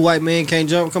 The new White Man Can't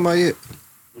Jump come out yet?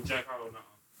 With Jack Harlow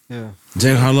now. Yeah.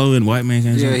 Jack Harlow and White Man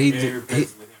Can't Yeah, Jump? he Yeah, did.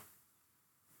 replaced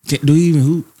with him. Do he even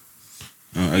hoop?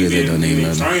 Oh, I guess that don't He even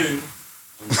been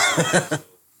matter. training.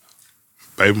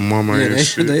 Baby mama Yeah, and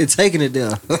shit. they taking it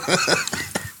there.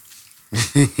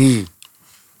 I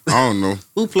don't know.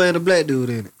 Who playing the black dude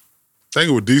in it? Think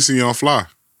it was DC Young Fly.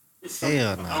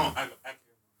 Hell no. I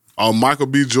Oh, Michael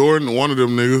B. Jordan, one of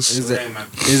them niggas. Is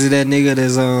it that nigga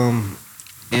that's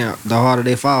yeah, the harder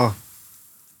they fall?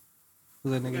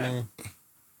 Who's that nigga name?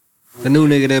 The new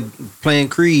nigga that playing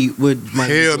Creed with Mike.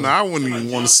 Hell no, I wouldn't even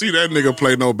want to see that nigga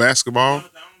play no basketball.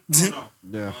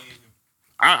 Yeah.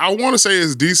 I want to say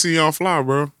it's DC Young Fly,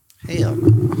 bro. Hell no.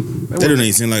 That don't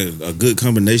even seem like a good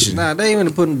combination. Nah, they ain't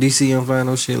even putting DC on fire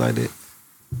no shit like that.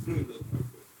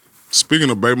 Speaking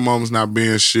of baby mamas not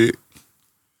being shit,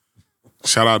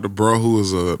 shout out to bro who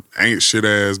is a ain't shit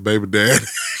ass baby dad.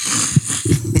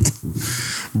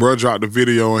 Bro dropped a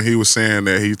video and he was saying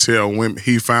that he tell women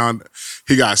he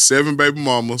got 7 baby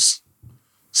mamas,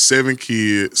 7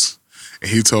 kids, and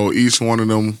he told each one of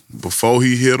them before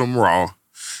he hit them raw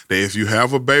that if you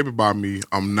have a baby by me,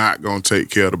 I'm not gonna take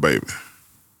care of the baby.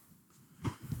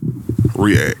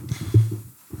 React.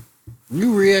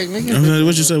 You react, nigga.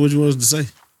 What you say? What you wanted to say?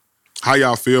 How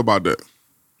y'all feel about that?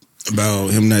 About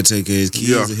him not taking care of his kids?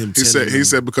 Yeah, Or him he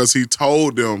said because he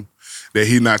told them that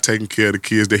he not taking care of the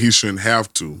kids, that he shouldn't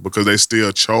have to, because they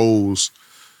still chose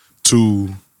to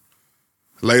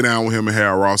lay down with him and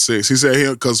have raw sex. He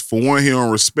said because for one, he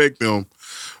don't respect them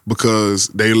because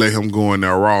they let him go in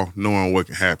there raw, knowing what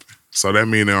can happen. So that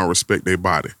means they don't respect their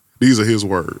body. These are his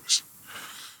words.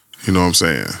 You know what I'm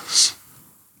saying?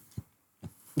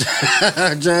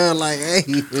 John like, hey,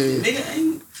 Nigga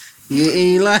ain't. you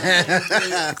ain't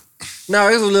lying. No,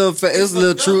 it's a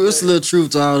little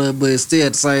truth to all that, but still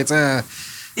at the same time,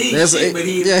 He ain't shit, but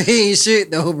he. he ain't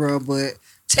shit though, bro. But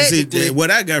See, technically, what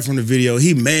I got from the video,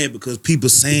 he mad because people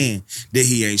saying that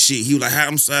he ain't shit. He was like,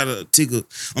 I'm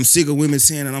sick of women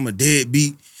saying that I'm a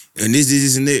deadbeat and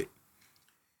this and that.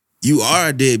 You are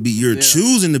a deadbeat. You're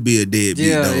choosing to be a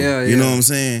deadbeat, though. Yeah, you know what I'm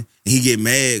saying? And he get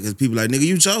mad because people like, nigga,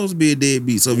 you chose to be a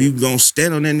deadbeat. So if you gonna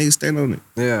stand on that, nigga, stand on it.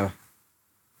 yeah,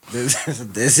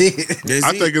 that's it.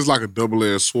 I think it's like a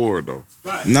double-edged sword though,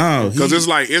 No, because it's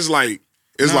like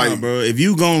bro. If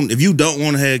you don't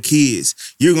want to have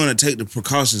kids, you're gonna take the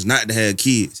precautions not to have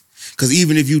kids. Because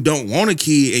even if you don't want a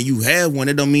kid and you have one,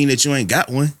 that don't mean that you ain't got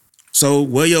one. So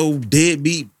wear your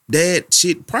deadbeat dad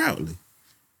shit proudly.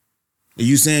 Are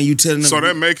you saying you telling them? so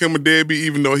that make him a deadbeat,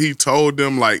 even though he told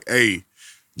them like, hey,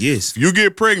 yes. if you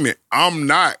get pregnant, I'm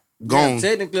not going. Yeah,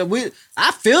 technically,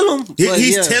 I feel him.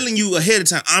 He's telling you ahead of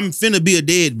time, I'm finna be a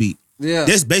deadbeat. Yeah,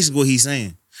 That's basically what he's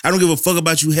saying. I don't give a fuck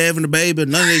about you having a baby or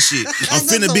none of that shit. I'm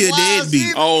finna be a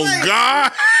deadbeat. Oh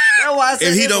God! That's why I said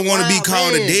If he that's don't a want to be wild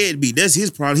called man. a deadbeat, that's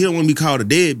his problem. He don't want to be called a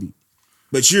deadbeat.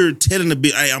 But you're telling the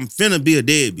bitch, hey, I'm finna be a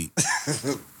deadbeat.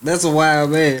 That's a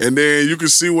wild man. And then you can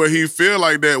see where he feel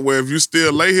like that. Where if you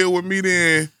still lay here with me,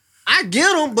 then I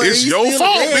get him, but It's he's your still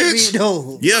fault, a deadbeat, bitch.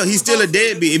 though. Yeah, he's still a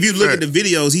deadbeat. If you look at the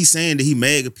videos, he's saying that he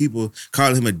mad at people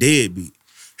calling him a deadbeat.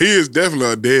 he is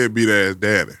definitely a deadbeat ass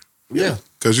daddy. Yeah,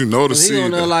 Cause you know the he seed.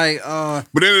 on there though. like,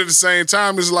 But then at the same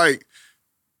time, it's like,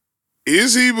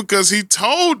 is he because he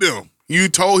told them? He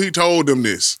told them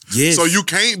this. Yes. So you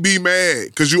can't be mad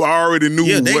because you already knew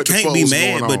Yeah, they what the can't fuck be was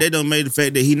mad, going but on. they don't make the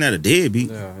fact that he not a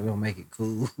deadbeat. yeah, it don't make it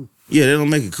cool. Yeah, they don't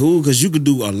make it cool because you could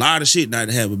do a lot of shit not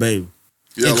to have a baby.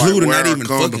 Yeah, like Including wear not a even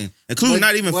condom. fucking. Including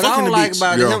not even what fucking I the don't like bitch.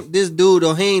 about Yeah. him, this dude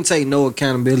though, he ain't take no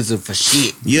accountability for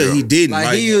shit. Yeah, he didn't.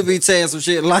 Like he would be saying some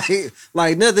shit like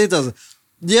nothing. He doesn't.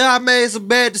 Yeah, I made some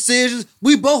bad decisions.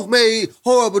 We both made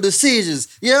horrible decisions.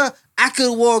 Yeah, I could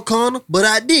have wore a condom, but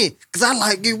I didn't, because I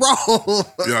like it raw.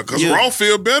 Yeah, because raw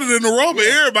feel better than the raw, but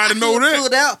everybody know that.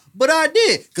 It out, but I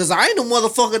did, because I ain't the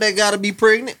motherfucker that got to be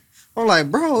pregnant. I'm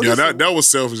like, bro. Yeah, that was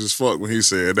selfish as fuck when he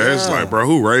said that. It's like, bro,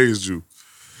 who raised you?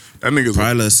 That nigga's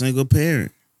probably a single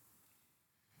parent.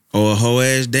 Or a whole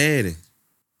ass daddy.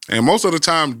 And most of the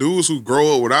time, dudes who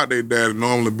grow up without their dad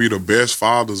normally be the best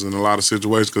fathers in a lot of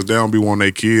situations because they don't be wanting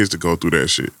their kids to go through that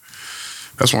shit.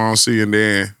 That's why I'm seeing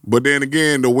then. But then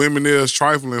again, the women is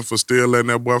trifling for still letting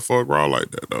that boy fuck raw like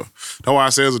that, though. That's why I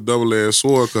say it's a double-edged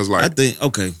sword, because, like... I think,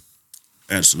 okay,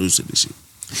 I got solutions to this shit.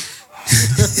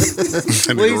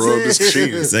 That nigga rubbed his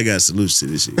chin. I got solutions to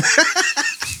this shit.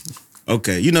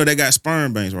 Okay, you know they got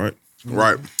sperm banks, right?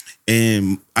 Right.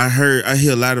 And I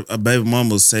hear a lot of baby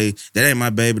mamas say, that ain't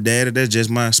my baby daddy, that's just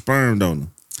my sperm donor.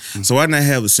 So why not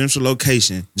have a central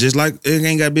location, just like it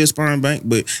ain't got to be a sperm bank,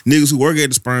 but niggas who work at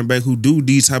the sperm bank who do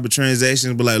these type of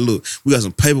transactions, but like, look, we got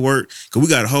some paperwork, because we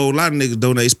got a whole lot of niggas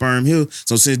donate sperm here.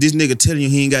 So since this nigga telling you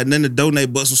he ain't got nothing to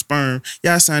donate but some sperm,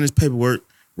 y'all sign this paperwork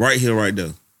right here, right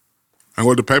there. And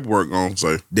what the paperwork gonna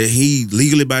say? That he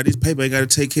legally by this paper ain't got to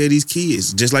take care of these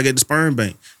kids, just like at the sperm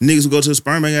bank. Niggas who go to the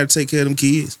sperm bank got to take care of them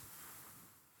kids.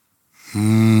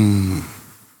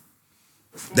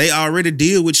 They already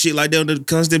deal with shit like that on a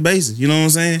constant basis. You know what I'm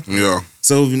saying? Yeah.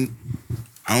 So I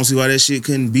don't see why that shit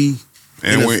couldn't be.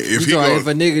 And if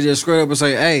a nigga just straight up and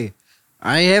say, "Hey,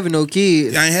 I ain't having no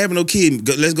kids. I ain't having no kid.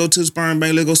 Let's go to the sperm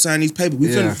bank. Let's go sign these papers. We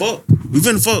finna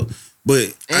fuck.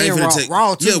 But I ain't finna take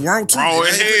raw too. Yeah, raw too. Raw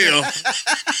as hell.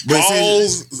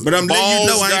 But I'm letting you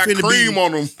know I ain't finna cream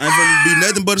on them. I ain't finna be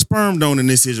nothing but a sperm donor in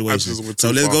this situation.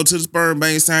 So let's go to the sperm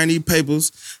bank, sign these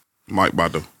papers. Mike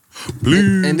about to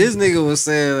bleed. And this nigga was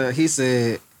saying, he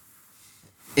said,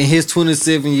 in his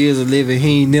 27 years of living,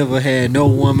 he ain't never had no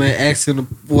woman asking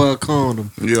for a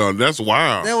condom. Yeah, that's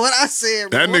wild. That's what I said,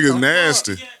 bro. That nigga's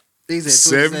nasty. He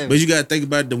said 27. But you gotta think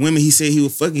about the women he said he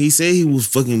was fucking. He said he was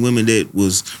fucking women that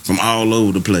was from all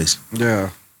over the place.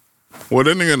 Yeah. Well,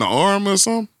 that nigga in the arm or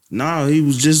something? No, he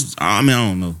was just, I mean, I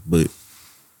don't know. But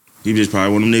he just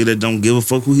probably one of them niggas that don't give a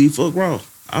fuck who he fuck raw.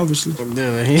 Obviously.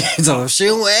 Yeah, he told her, she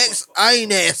don't ask, I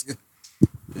ain't asking.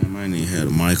 Damn, I ain't even had a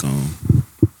mic on.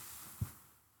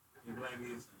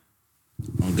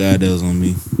 Oh God, that was on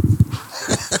me.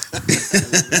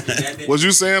 Was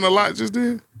you saying a lot just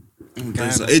then?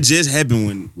 So it just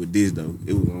happened with this though.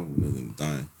 It was on the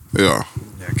thing. Yeah.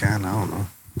 Yeah, kinda, I don't know.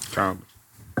 Kinda.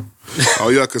 Oh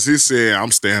yeah, cause he said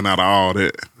I'm staying out of all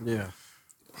that. Yeah.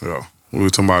 Yeah. We were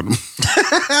talking about them.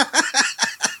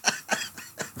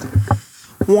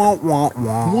 Womp, womp,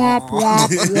 womp. Womp, womp,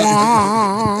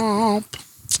 womp.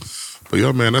 But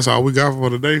yeah, man, that's all we got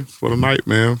for today, for the night,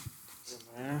 man.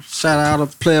 Shout out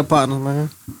to player partners, man.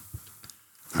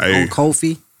 Hey. On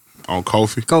Kofi. On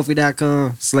Kofi.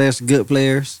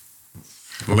 Kofi.com/goodplayers.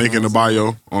 Link in the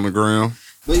bio on the ground.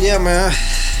 But yeah, man.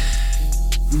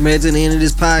 Made to the end of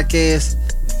this podcast.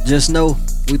 Just know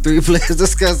we three players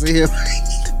discussing hip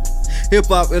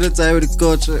hop, entertainment, and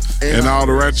culture. And all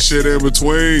the ratchet shit in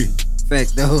between.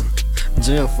 Fact though.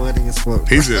 Jail funny as fuck.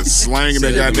 He's just slanging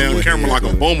that goddamn camera like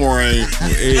a boomerang.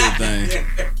 Everything.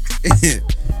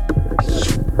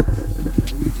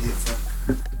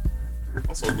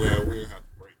 I'm so glad we didn't have to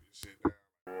break this shit down.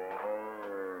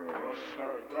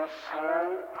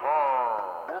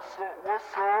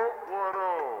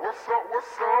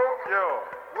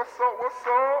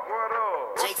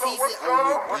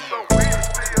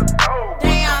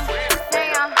 Damn,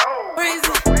 breezy,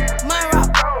 Monroe,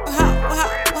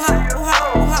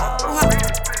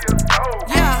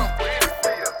 yeah,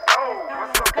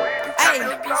 hey,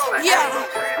 yeah,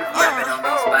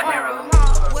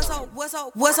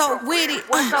 what's up with it?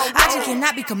 I just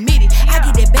cannot be committed. I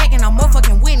get that back and I'm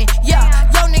motherfucking winning.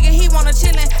 Yeah, yo nigga, he wanna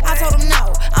chillin'. I told him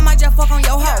no. I might just fuck on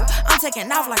your hoe. I'm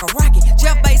taking off like a rocket.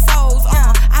 Jeff Bezos,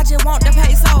 I just want the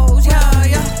pesos. Yeah,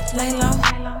 yeah. Lay low.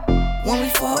 When we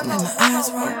fuck, make my eyes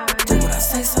roll. Do what I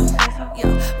say so. Yeah.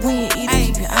 When you eat it,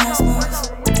 keep your eyes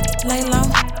closed. Lay low.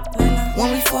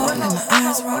 When we fuck, make my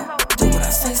eyes roll. Do what I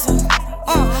say so.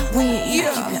 When you eat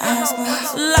it, keep your eyes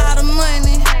closed. Lot of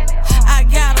money. I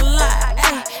got a lot,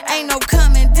 ain't no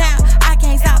coming down. I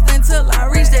can't stop until I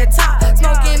reach that top.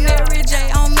 Smoking Mary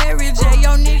J on Mary J,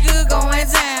 yo nigga going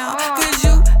down. Cause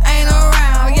you ain't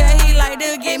around, yeah, he like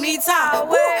to get me top.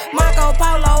 Marco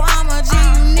Polo, I'm a G,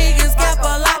 you niggas got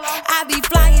a lot. I be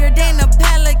flyer than a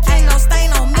pelican, no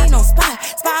stain on me, no spot.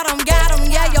 Spot him, got him,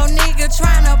 yeah, yo nigga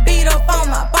tryna beat up on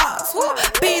my boss.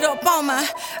 Beat up on my,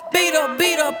 beat up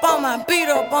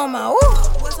on my, woo.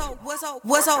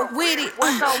 What's up with it?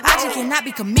 I just cannot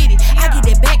be committed. I get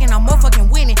that back and I'm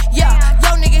motherfucking winning. Yeah,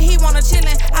 yo nigga, he wanna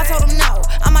chillin'. I told him no.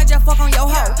 I might just fuck on your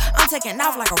hoe. I'm taking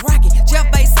off like a rocket. Jeff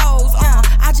Bezos,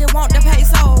 I just want the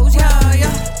pesos,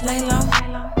 yeah. Lay low.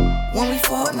 When we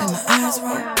fuck, make my eyes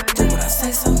roll. Do what I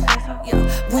say so. Yeah.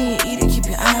 When you eat it, keep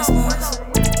your eyes closed.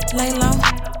 Lay low.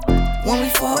 When we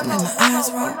fuck, make my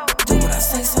eyes roll. Do what I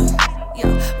say so.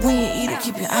 Yeah. When you eat it,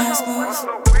 keep your eyes closed.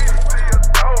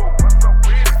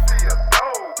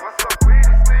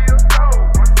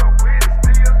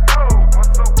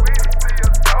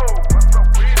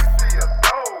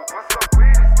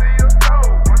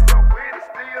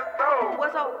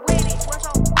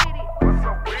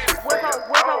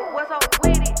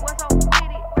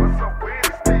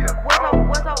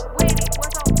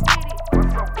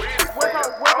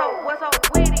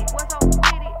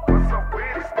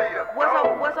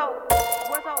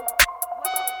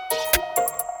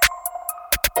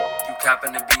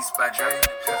 Copping the beats by Dre.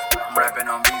 I'm rapping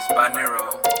on beats by Nero.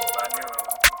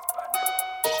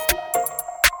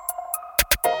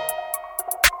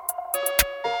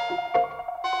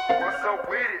 What's up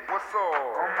with it? What's up?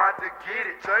 I'm about to get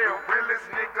it. Jay, the realest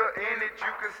nigga in it.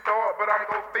 You can start, but I'm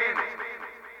gon' finish.